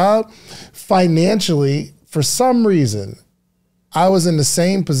second job, financially, for some reason, I was in the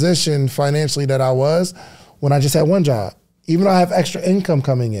same position financially that I was when I just had one job, even though I have extra income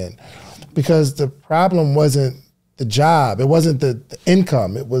coming in, because the problem wasn't the job. It wasn't the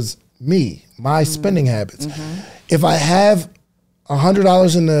income. It was me, my spending habits. If I have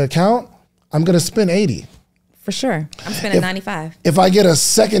 $100 in the account, I'm going to spend 80. For sure. I'm spending 95. If I get a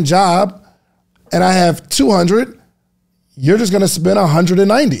second job and I have 200, you're just going to spend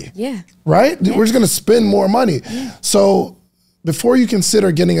 190. Yeah. Right? Yeah. We're just going to spend more money. Yeah. So before you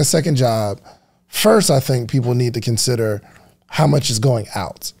consider getting a second job, first, I think people need to consider how much is going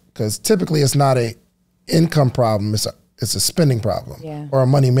out, because typically it's not a income problem. It's a spending problem or a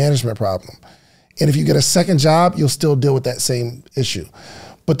money management problem. And if you get a second job, you'll still deal with that same issue.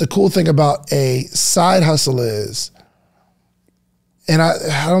 But the cool thing about a side hustle is, and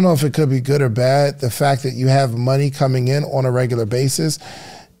I don't know if it could be good or bad, the fact that you have money coming in on a regular basis,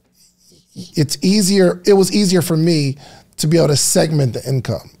 it was easier for me to be able to segment the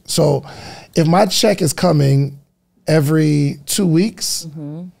income. So if my check is coming every 2 weeks,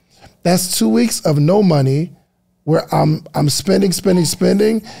 that's 2 weeks of no money where I'm spending,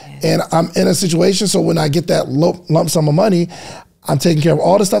 and I'm in a situation, so when I get that lump sum of money, I'm taking care of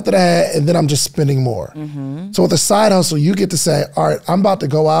all the stuff that I had, and then I'm just spending more. So with a side hustle, you get to say, all right, I'm about to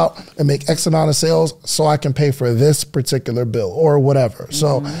go out and make X amount of sales so I can pay for this particular bill or whatever.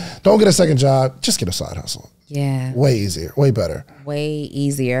 So don't get a second job, just get a side hustle. Yeah. Way easier, way better. Way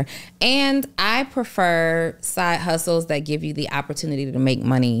easier. And I prefer side hustles that give you the opportunity to make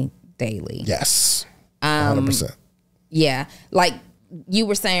money daily. Yes. 100%. Yeah. Like you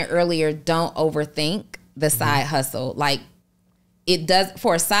were saying earlier, don't overthink the side hustle. Like, it does,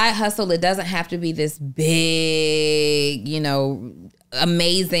 for a side hustle, it doesn't have to be this big, you know,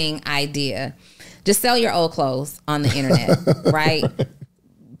 amazing idea. Just sell your old clothes on the internet, right?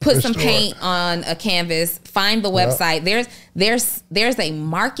 Put some paint on a canvas, find the website. There's a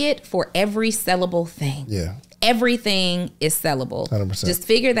market for every sellable thing. Yeah. Everything is sellable. 100%. Just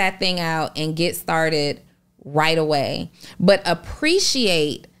figure that thing out and get started right away. But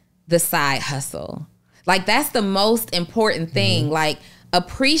appreciate the side hustle. Like, that's the most important thing. Like,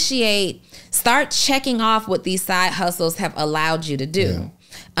 start checking off what these side hustles have allowed you to do.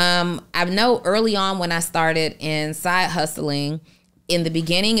 I know early on when I started in side hustling, in the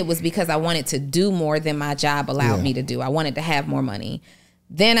beginning, it was because I wanted to do more than my job allowed me to do. I wanted to have more money.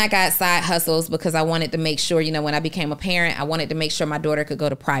 Then I got side hustles because I wanted to make sure, you know, when I became a parent, I wanted to make sure my daughter could go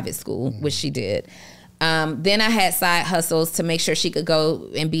to private school, which she did. Then I had side hustles to make sure she could go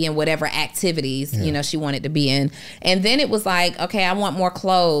and be in whatever activities, you know, she wanted to be in. And then it was like, okay, I want more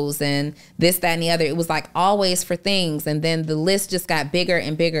clothes and this, that, and the other. It was like always for things. And then the list just got bigger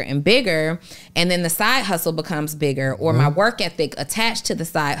and bigger and bigger. And then the side hustle becomes bigger, or my work ethic attached to the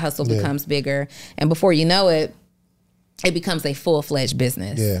side hustle becomes bigger. And before you know it, it becomes a full-fledged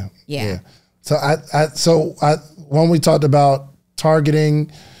business. Yeah. So when we talked about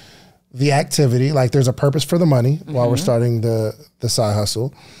targeting the activity, like there's a purpose for the money while we're starting the side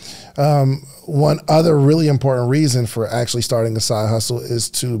hustle. One other really important reason for actually starting a side hustle is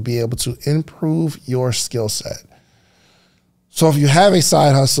to be able to improve your skill set. So if you have a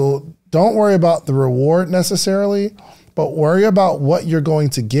side hustle, don't worry about the reward necessarily, but worry about what you're going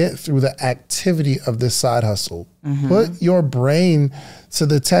to get through the activity of this side hustle. Put your brain to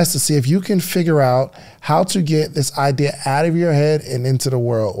the test to see if you can figure out how to get this idea out of your head and into the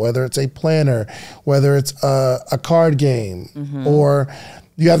world, whether it's a planner, whether it's a card game, or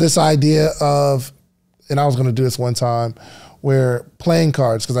you have this idea of, and I was going to do this one time, where playing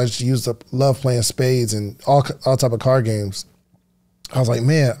cards, because I just love playing spades and all type of card games. I was like,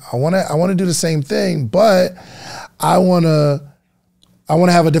 man, I want to do the same thing, but I want to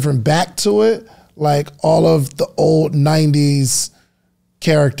have a different back to it, like all of the old 90s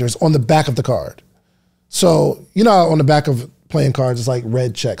characters on the back of the card. So, you know, on the back of playing cards, it's like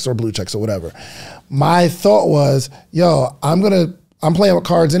red checks or blue checks or whatever. My thought was, yo, I'm playing with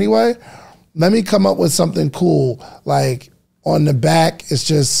cards anyway. Let me come up with something cool. Like on the back, it's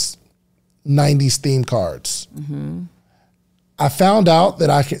just 90s themed cards. I found out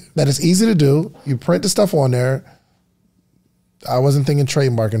that it's easy to do. You print the stuff on there. I wasn't thinking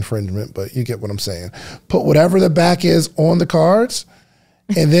trademark infringement, but you get what I'm saying. Put whatever the back is on the cards,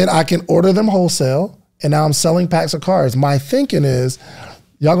 and then I can order them wholesale, and now I'm selling packs of cards. My thinking is,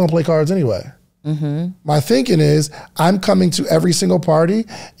 y'all gonna play cards anyway. My thinking is, I'm coming to every single party,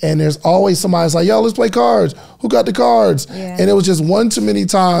 and there's always somebody's like, yo, let's play cards. Who got the cards? And it was just one too many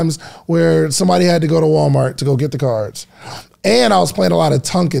times where somebody had to go to Walmart to go get the cards. And I was playing a lot of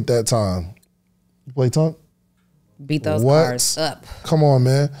Tunk at that time. You play Tunk? Beat those cards up. Come on,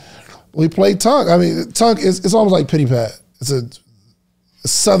 man. We played Tunk. I mean, Tunk it's almost like Pity Pat. It's a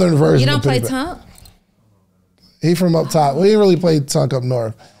southern version. You don't of Pity play Pat. Tunk? He from up top. We didn't really play Tunk up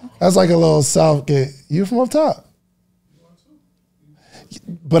north. That's like a little south kid. You from up top?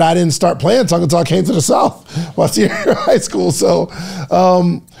 But I didn't start playing Tunk until I came to the South while I was here in high school. So,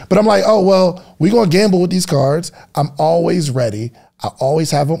 but I'm like, oh, well, we're going to gamble with these cards. I'm always ready. I always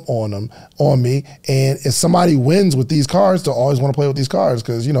have them on me. And if somebody wins with these cards, they'll always want to play with these cards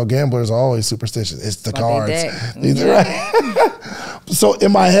because, you know, gamblers are always superstitious. It's the cards. Right? So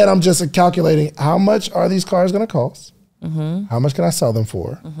in my head, I'm just calculating how much are these cards going to cost? How much can I sell them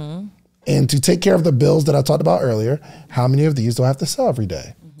for? And to take care of the bills that I talked about earlier, how many of these do I have to sell every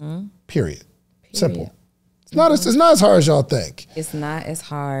day? Period. Simple. It's not as hard as y'all think. It's not as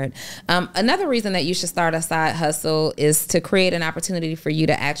hard. Another reason that you should start a side hustle is to create an opportunity for you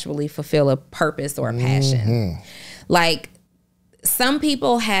to actually fulfill a purpose or a passion. Like some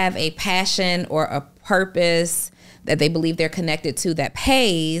people have a passion or a purpose that they believe they're connected to that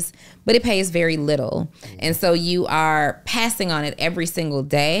pays, but it pays very little. And so you are passing on it every single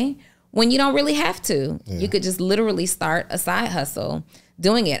day when you don't really have to. You could just literally start a side hustle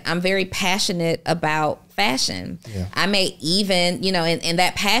doing it. I'm very passionate about fashion. I may even, you know, and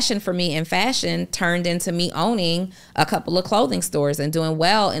that passion for me in fashion turned into me owning a couple of clothing stores and doing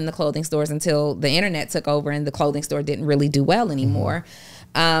well in the clothing stores until the internet took over and the clothing store didn't really do well anymore.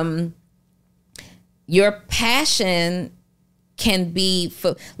 Your passion can be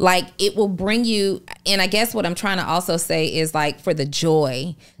like, it will bring you, and I guess what I'm trying to also say is like for the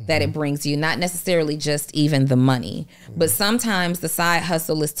joy that it brings you, not necessarily just even the money, but sometimes the side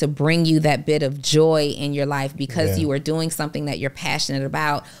hustle is to bring you that bit of joy in your life because you are doing something that you're passionate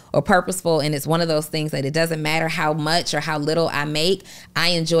about or purposeful. And it's one of those things that it doesn't matter how much or how little I make. I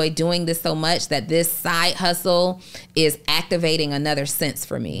enjoy doing this so much that this side hustle is activating another sense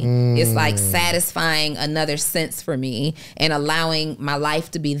for me. It's like satisfying another sense for me and allowing my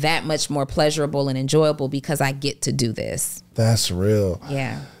life to be that much more pleasurable and enjoyable because I get to do this. That's real.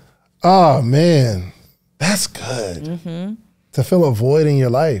 Yeah. Oh, man. That's good. To fill a void in your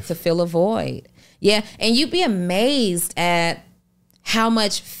life. To fill a void. Yeah. And you'd be amazed at how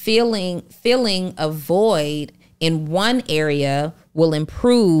much filling a void in one area will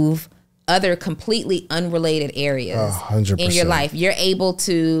improve other completely unrelated areas 100%. in your life. You're able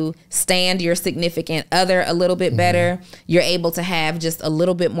to stand your significant other a little bit better. You're able to have just a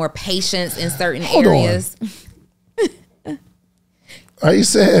little bit more patience in certain areas. Are you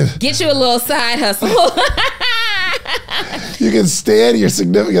saying? Get you a little side hustle. You can stand your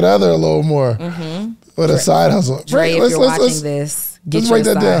significant other a little more with a side hustle. Dre, if you're watching this, get you a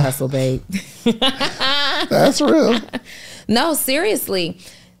side hustle, babe. That's real. No, seriously.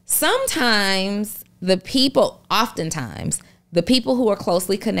 Oftentimes, the people who are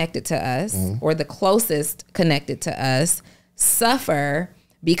closely connected to us or the closest connected to us suffer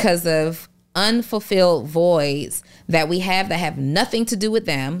because of unfulfilled voids that we have that have nothing to do with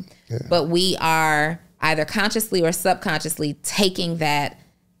them, but we are either consciously or subconsciously taking that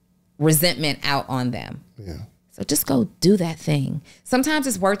resentment out on them. Yeah. So just go do that thing. Sometimes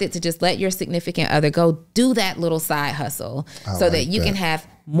it's worth it to just let your significant other go do that little side hustle so that you can have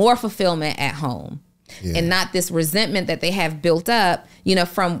more fulfillment at home. Yeah. And not this resentment that they have built up, you know,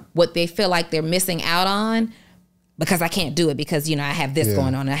 from what they feel like they're missing out on because I can't do it because, you know, I have this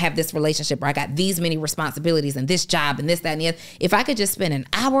going on. I have this relationship or I got these many responsibilities and this job and this, that, and the other. If I could just spend an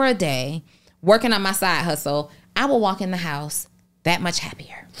hour a day working on my side hustle, I will walk in the house that much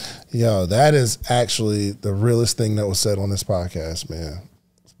happier. Yo, that is actually the realest thing that was said on this podcast, man.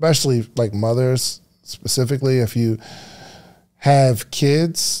 Especially like mothers, specifically if you have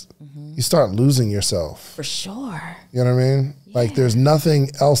kids, you start losing yourself. For sure. You know what I mean? Yeah. Like there's nothing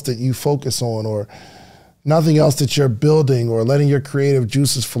else that you focus on or nothing else that you're building or letting your creative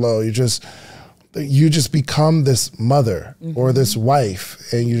juices flow. You just become this mother or this wife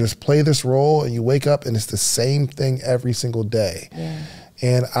and you just play this role and you wake up and it's the same thing every single day. Yeah.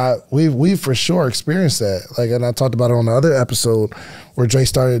 And we for sure experienced that. Like, and I talked about it on the other episode where Dre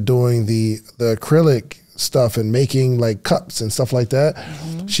started doing the acrylic stuff and making like cups and stuff like that.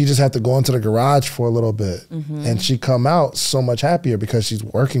 She just had to go into the garage for a little bit and she come out so much happier because she's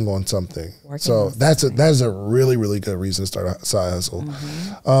working on something. That is a really, really good reason to start a side hustle.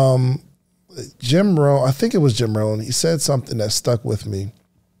 Jim Rohn, I think it was Jim Rohn, he said something that stuck with me.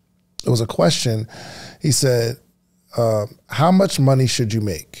 It was a question. He said, how much money should you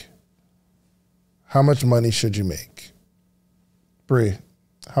make? How much money should you make? Bree,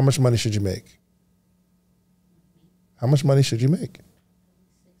 how much money should you make? How much money should you make?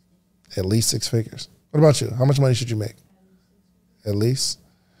 At least 6 figures. What about you? How much money should you make? At least?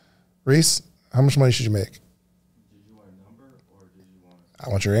 Reese, how much money should you make? Did you want a number or did you want... I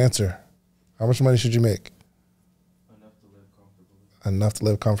want your answer. How much money should you make? Enough to live comfortably. Enough to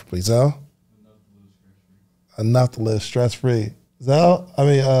live comfortably. Zell? Enough to live stress-free. Zell?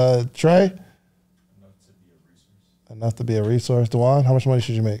 Trey? Enough to be a resource. Enough to be a resource. Dewan, how much money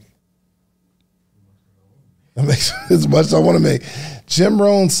should you make? That makes as much as I want to make. Jim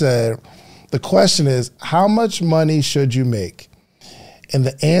Rohn said, the question is, how much money should you make? And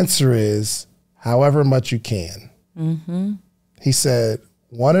the answer is, however much you can. He said,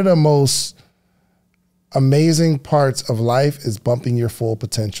 one of the most amazing parts of life is bumping your full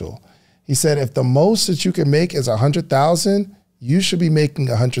potential. He said, if the most that you can make is 100,000, you should be making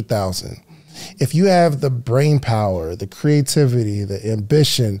 100,000. If you have the brain power, the creativity, the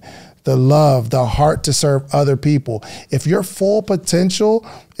ambition, the love, the heart to serve other people. If your full potential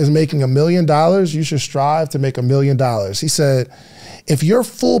is making $1 million, you should strive to make $1 million. He said, if your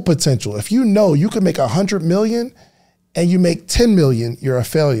full potential, if you know you can make 100 million and you make 10 million, you're a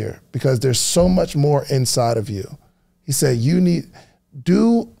failure because there's so much more inside of you. He said,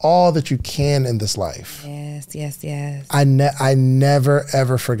 do all that you can in this life. Yes, yes, yes. I never,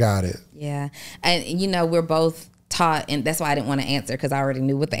 ever forgot it. Yeah. And you know, we're both taught, and that's why I didn't want to answer because I already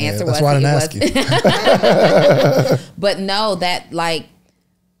knew what the answer was. That's why I didn't ask you. But no, that like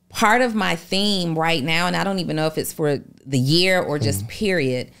part of my theme right now, and I don't even know if it's for the year or just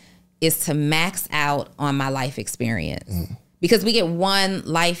period, is to max out on my life experience. Because we get one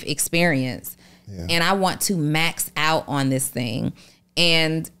life experience and I want to max out on this thing.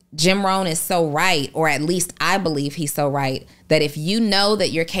 And Jim Rohn is so right, or at least I believe he's so right, that if you know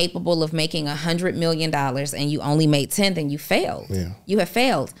that you're capable of making $100 million and you only made 10, then you failed. Yeah. You have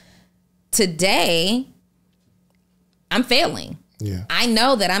failed. Today, I'm failing. Yeah. I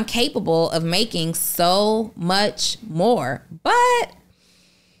know that I'm capable of making so much more, but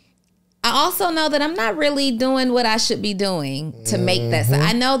I also know that I'm not really doing what I should be doing to make that. So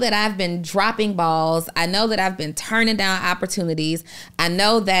I know that I've been dropping balls. I know that I've been turning down opportunities. I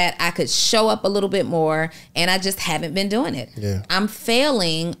know that I could show up a little bit more and I just haven't been doing it. Yeah. I'm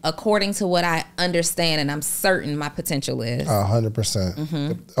failing according to what I understand and I'm certain my potential is.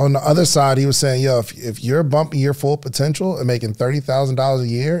 100%. On the other side, he was saying, yo, if you're bumping your full potential and making $30,000 a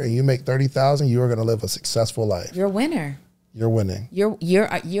year and you make $30,000, you are going to live a successful life. You're a winner. You're winning. You're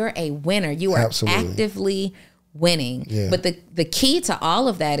a winner. You are actively winning. Yeah. But the key to all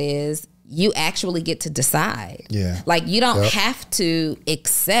of that is you actually get to decide. Yeah. Like you don't have to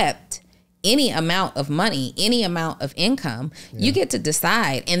accept any amount of money, any amount of income. You get to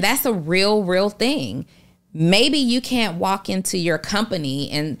decide. And that's a real thing. Maybe you can't walk into your company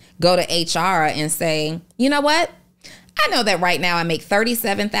and go to HR and say, you know what? I know that right now I make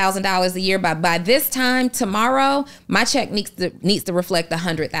 $37,000 a year, but by this time tomorrow, my check needs to reflect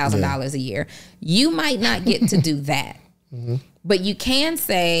 $100,000 a year. You might not get to do that, but you can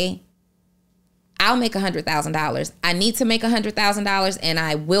say, I'll make $100,000. I need to make $100,000 and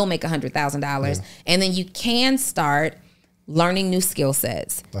I will make $100,000. And then you can start learning new skill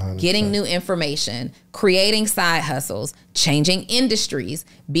sets, 100%. Getting new information, creating side hustles, changing industries,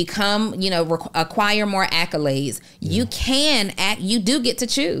 become, acquire more accolades. You can you do get to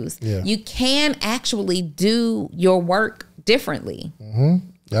choose. You can actually do your work differently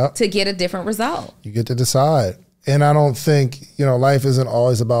to get a different result. You get to decide. And I don't think, life isn't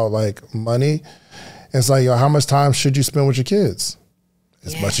always about like money. It's like, how much time should you spend with your kids?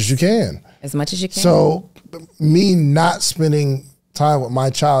 As much as you can. As much as you can. So me not spending time with my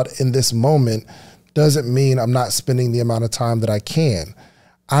child in this moment doesn't mean I'm not spending the amount of time that I can.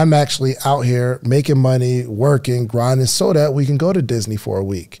 I'm actually out here making money, working, grinding so that we can go to Disney for a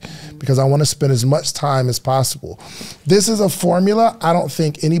week because I want to spend as much time as possible. This is a formula I don't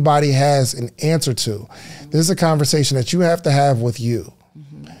think anybody has an answer to. This is a conversation that you have to have with you.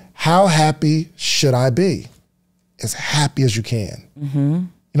 How happy should I be? As happy as you can.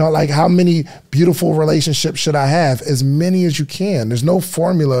 Like how many beautiful relationships should I have? As many as you can. There's no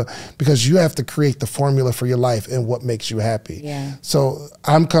formula because you have to create the formula for your life and what makes you happy. So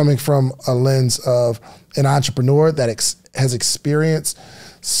I'm coming from a lens of an entrepreneur that has experienced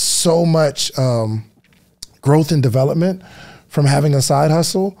so much growth and development from having a side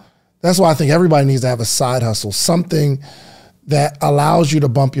hustle. That's why I think everybody needs to have a side hustle, something that allows you to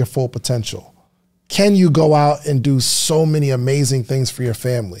bump your full potential. Can you go out and do so many amazing things for your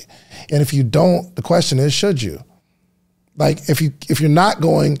family? And if you don't, the question is, should you? Like if you're not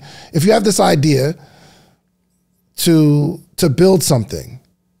going, if you have this idea to build something,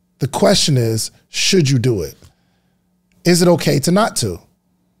 the question is, should you do it? Is it okay to not to?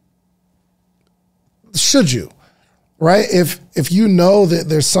 Should you? Right? If you know that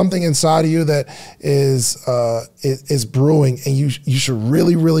there's something inside of you that is brewing and you should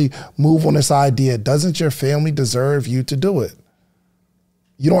really move on this idea, doesn't your family deserve you to do it?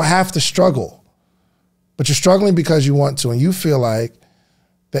 You don't have to struggle, but you're struggling because you want to and you feel like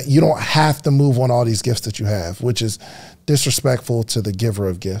that you don't have to move on all these gifts that you have, which is disrespectful to the giver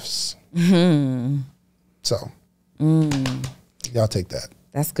of gifts. So y'all take that.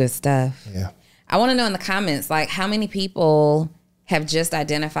 That's good stuff. Yeah. I want to know in the comments, like how many people have just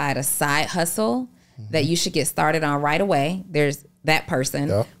identified a side hustle that you should get started on right away. There's that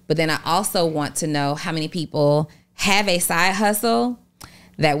person. But then I also want to know how many people have a side hustle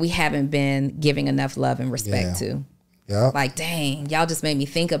that we haven't been giving enough love and respect to. Like, dang, y'all just made me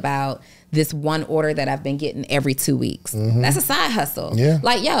think about this one order that I've been getting every 2 weeks. That's a side hustle.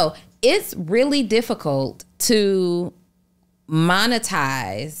 Like, yo, it's really difficult to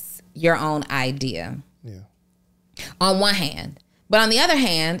monetize your own idea on one hand, but on the other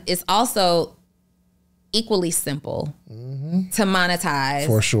hand, it's also equally simple to monetize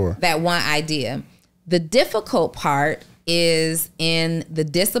for sure that one idea. The difficult part is in the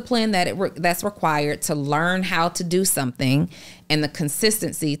discipline that's required to learn how to do something and the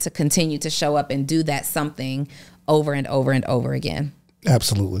consistency to continue to show up and do that something over and over and over again.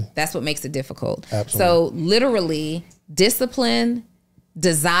 Absolutely. That's what makes it difficult. Absolutely. So literally discipline,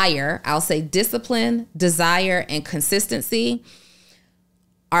 desire, I'll say discipline, desire, and consistency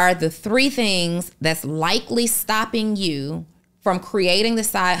are the three things that's likely stopping you from creating the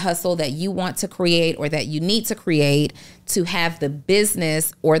side hustle that you want to create or that you need to create to have the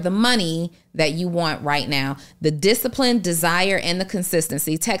business or the money that you want right now. The discipline, desire, and the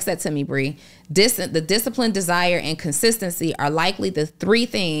consistency. Text that to me, Bree. The discipline, desire, and consistency are likely the three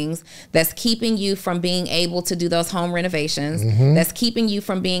things that's keeping you from being able to do those home renovations, that's keeping you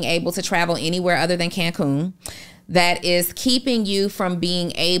from being able to travel anywhere other than Cancun, that is keeping you from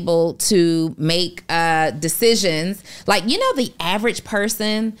being able to make decisions. Like, the average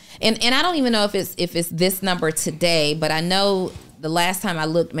person, and I don't even know if it's this number today, but I know the last time I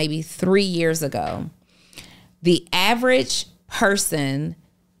looked, maybe 3 years ago, the average person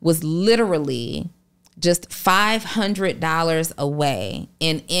was literally just $500 away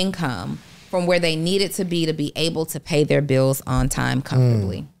in income from where they needed to be able to pay their bills on time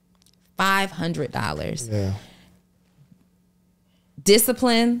comfortably. $500. Yeah.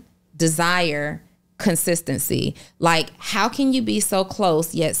 Discipline, desire, consistency. Like, how can you be so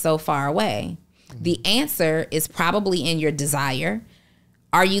close yet so far away? The answer is probably in your desire.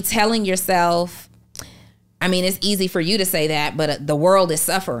 Are you telling yourself, I mean, it's easy for you to say that, but the world is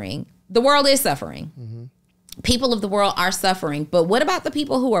suffering. The world is suffering. People of the world are suffering. But what about the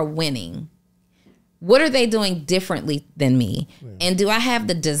people who are winning? What are they doing differently than me? And do I have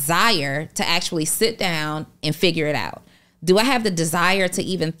the desire to actually sit down and figure it out? Do I have the desire to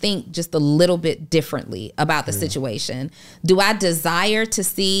even think just a little bit differently about the situation? Do I desire to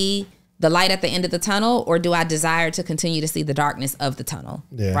see the light at the end of the tunnel, or do I desire to continue to see the darkness of the tunnel?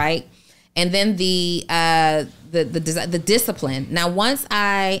 Right? And then the discipline. Now, once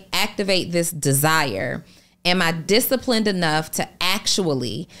I activate this desire, am I disciplined enough to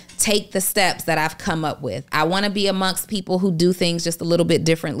actually take the steps that I've come up with? I want to be amongst people who do things just a little bit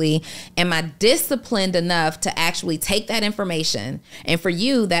differently. Am I disciplined enough to actually take that information? And for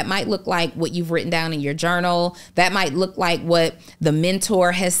you, that might look like what you've written down in your journal. That might look like what the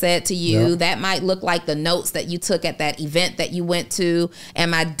mentor has said to you. That might look like the notes that you took at that event that you went to.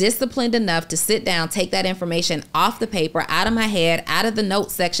 Am I disciplined enough to sit down, take that information off the paper, out of my head, out of the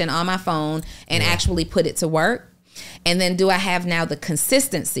notes section on my phone, and actually put it to work? And then do I have now the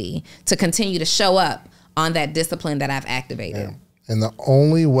consistency to continue to show up on that discipline that I've activated? And the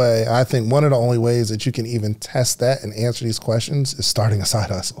only way, I think one of the only ways that you can even test that and answer these questions is starting a side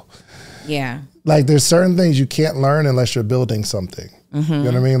hustle. Like, there's certain things you can't learn unless you're building something. You know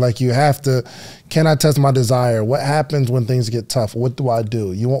what I mean? Like, you have to, can I test my desire? What happens when things get tough? What do I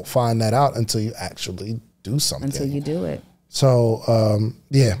do? You won't find that out until you actually do something. Until you do it. So,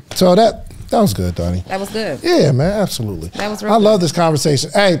 yeah. So that was good, Donni. That was good. Yeah, man, absolutely. That was real I good. love this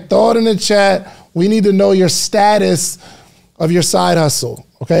conversation. Hey, throw it in the chat. We need to know your status of your side hustle,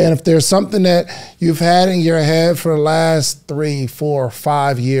 okay? And if there's something that you've had in your head for the last 3, 4,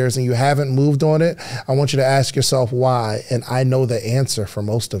 5 years and you haven't moved on it, I want you to ask yourself why. And I know the answer for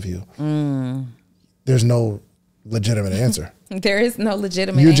most of you. There's no legitimate answer. There is no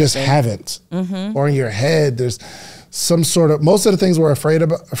legitimate answer. You just haven't. Or in your head, there's some sort of, most of the things we're afraid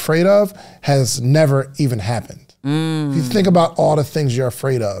of has never even happened. If you think about all the things you're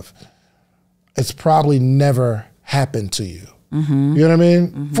afraid of, it's probably never happened to you. You know what I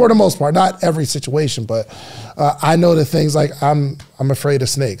mean? For the most part, not every situation, but I know the things like I'm afraid of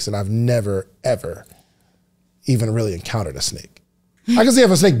snakes, and I've never, ever even really encountered a snake. I can see if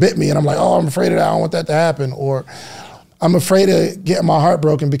a snake bit me and I'm like, oh, I'm afraid of that, I don't want that to happen. Or I'm afraid of getting my heart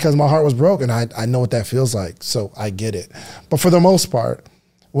broken because my heart was broken. I know what that feels like, so I get it. But for the most part,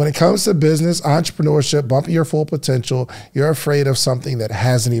 when it comes to business, entrepreneurship, bumping your full potential, you're afraid of something that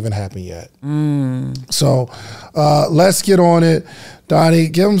hasn't even happened yet. So let's get on it.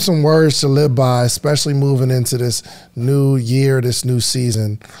 Donni, give them some words to live by, especially moving into this new year, this new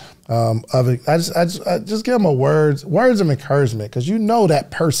season. Of it. I just give them words of encouragement, because you know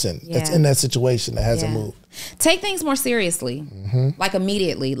that person that's in that situation that hasn't moved. Take things more seriously, like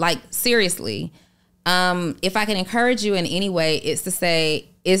immediately, like seriously. If I can encourage you in any way, it's to say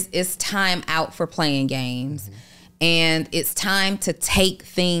it's time out for playing games. And it's time to take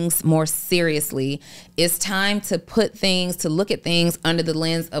things more seriously. It's time to look at things under the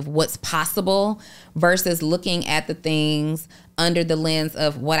lens of what's possible versus looking at the things under the lens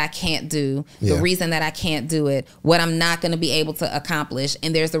of what I can't do, the reason that I can't do it, what I'm not going to be able to accomplish.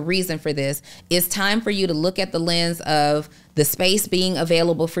 And there's a reason for this. It's time for you to look at the lens of the space being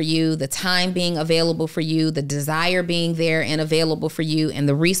available for you, the time being available for you, the desire being there and available for you, and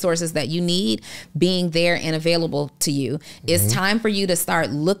the resources that you need being there and available to you. It's time for you to start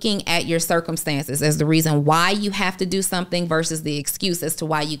looking at your circumstances as the reason why you have to do something versus the excuse as to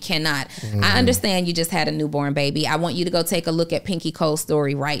why you cannot. I understand you just had a newborn baby. I want you to go take a look at Pinky Cole's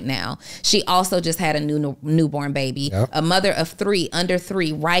story right now. She also just had a newborn baby, a mother of 3, under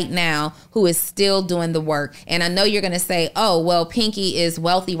 3 right now, who is still doing the work. And I know you're going to say, oh, well, Pinky is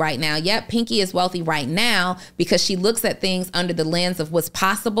wealthy right now. Yep, Pinky is wealthy right now because she looks at things under the lens of what's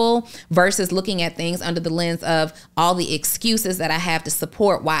possible versus looking at things under the lens of all the excuses that I have to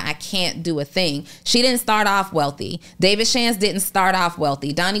support why I can't do a thing. She didn't start off wealthy. David Shands didn't start off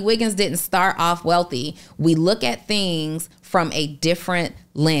wealthy. Donnie Wiggins didn't start off wealthy. We look at things from a different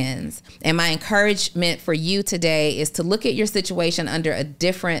lens. And my encouragement for you today is to look at your situation under a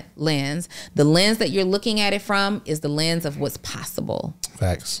different lens. The lens that you're looking at it from is the lens of what's possible.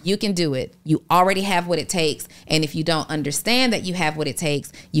 Facts. You can do it. You already have what it takes. And if you don't understand that you have what it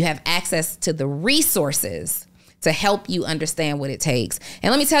takes, you have access to the resources to help you understand what it takes.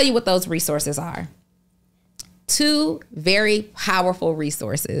 And let me tell you what those resources are. 2 very powerful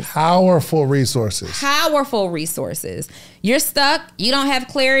resources. Powerful resources. Powerful resources. You're stuck. You don't have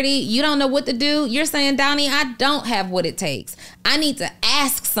clarity. You don't know what to do. You're saying, Donni, I don't have what it takes. I need to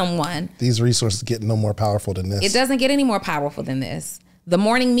ask someone. These resources get no more powerful than this. It doesn't get any more powerful than this.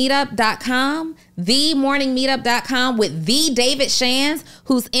 themorningmeetup.com, themorningmeetup.com with the David Shands,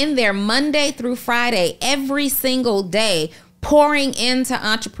 who's in there Monday through Friday, every single day, pouring into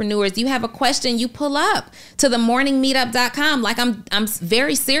entrepreneurs. You have a question, you pull up to themorningmeetup.com. Like I'm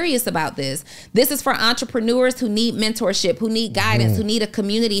very serious about this. This is for entrepreneurs who need mentorship, who need guidance, who need a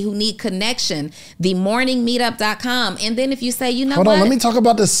community, who need connection. Themorningmeetup.com. And then if you say, you know what? Hold on, let me talk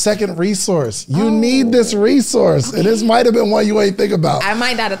about the second resource. You need this resource. Okay. And this might have been one you ain't think about. I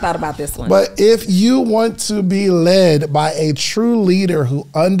might not have thought about this one. But if you want to be led by a true leader who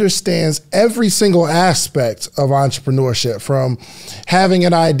understands every single aspect of entrepreneurship, from having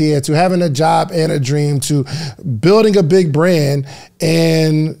an idea to having a job and a dream to building a big brand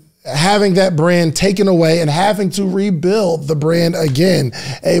and having that brand taken away and having to rebuild the brand again,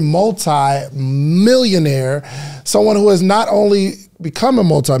 a multi-millionaire, someone who has not only become a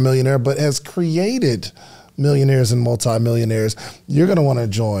multi-millionaire, but has created millionaires and multi-millionaires, you're going to want to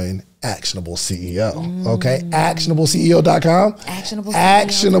join Actionable CEO. Okay, actionableceo.com.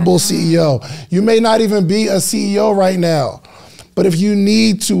 Actionable CEO. You may not even be a CEO right now, but if you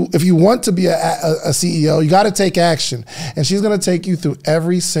want to be a CEO, you got to take action. And she's going to take you through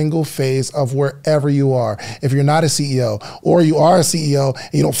every single phase of wherever you are. If you're not a CEO, or you are a CEO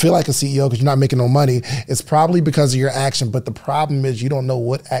and you don't feel like a CEO because you're not making no money, it's probably because of your action. But the problem is you don't know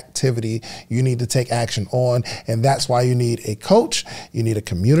what activity you need to take action on. And that's why you need a coach, you need a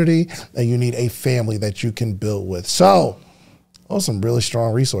community, and you need a family that you can build with. So those are some really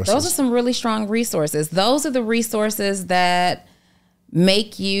strong resources. Those are some really strong resources. Those are the resources that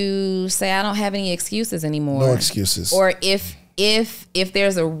make you say, I don't have any excuses anymore. No excuses. Or if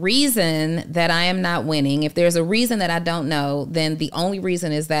there's a reason that I am not winning, if there's a reason that I don't know, then the only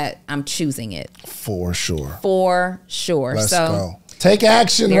reason is that I'm choosing it. For sure. For sure. Let's go. Take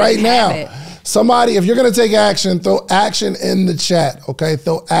action right now. Somebody, if you're going to take action, throw action in the chat, okay?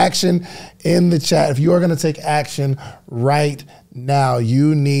 Throw action in the chat. If you are going to take action right now,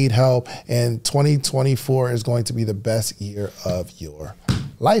 you need help, and 2024 is going to be the best year of your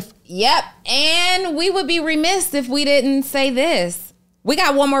life. Yep, and we would be remiss if we didn't say this. We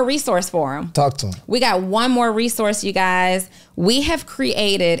got one more resource for them. Talk to them. We got one more resource, you guys. We have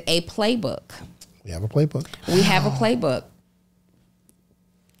created a playbook. We have a playbook. We have a playbook.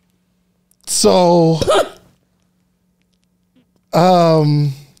 So,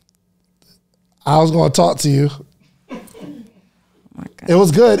 I was going to talk to you. It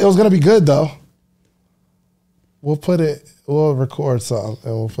was good. It was going to be good, though. We'll record something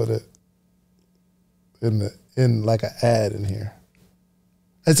and we'll put it in like an ad in here.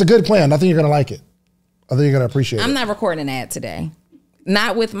 It's a good plan. I think you're going to like it. I think you're going to appreciate it. I'm not recording an ad today.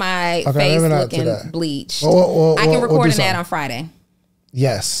 Not with my face looking bleached. I can record an ad on Friday.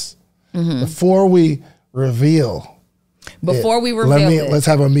 Yes. Before we reveal. Let's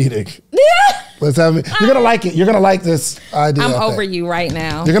have a meeting. Let's have it. You're gonna like it. You're gonna like this idea. I'm over you right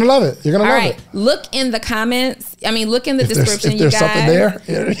now. You're gonna love it. You're gonna love it. Look in the comments. I mean, look in the description. If there's something there,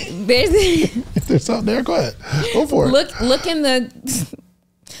 if there's something there, go ahead. Go for it. Look in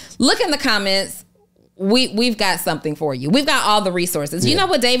the comments. We've got something for you. We've got all the resources. You know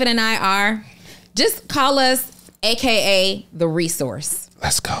what David and I are? Just call us AKA the resource.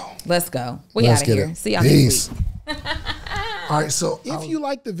 Let's go. Let's go. We out of here. See y'all next week. All right, so if you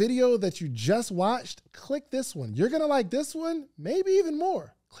like the video that you just watched, click this one. You're going to like this one, maybe even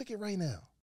more. Click it right now.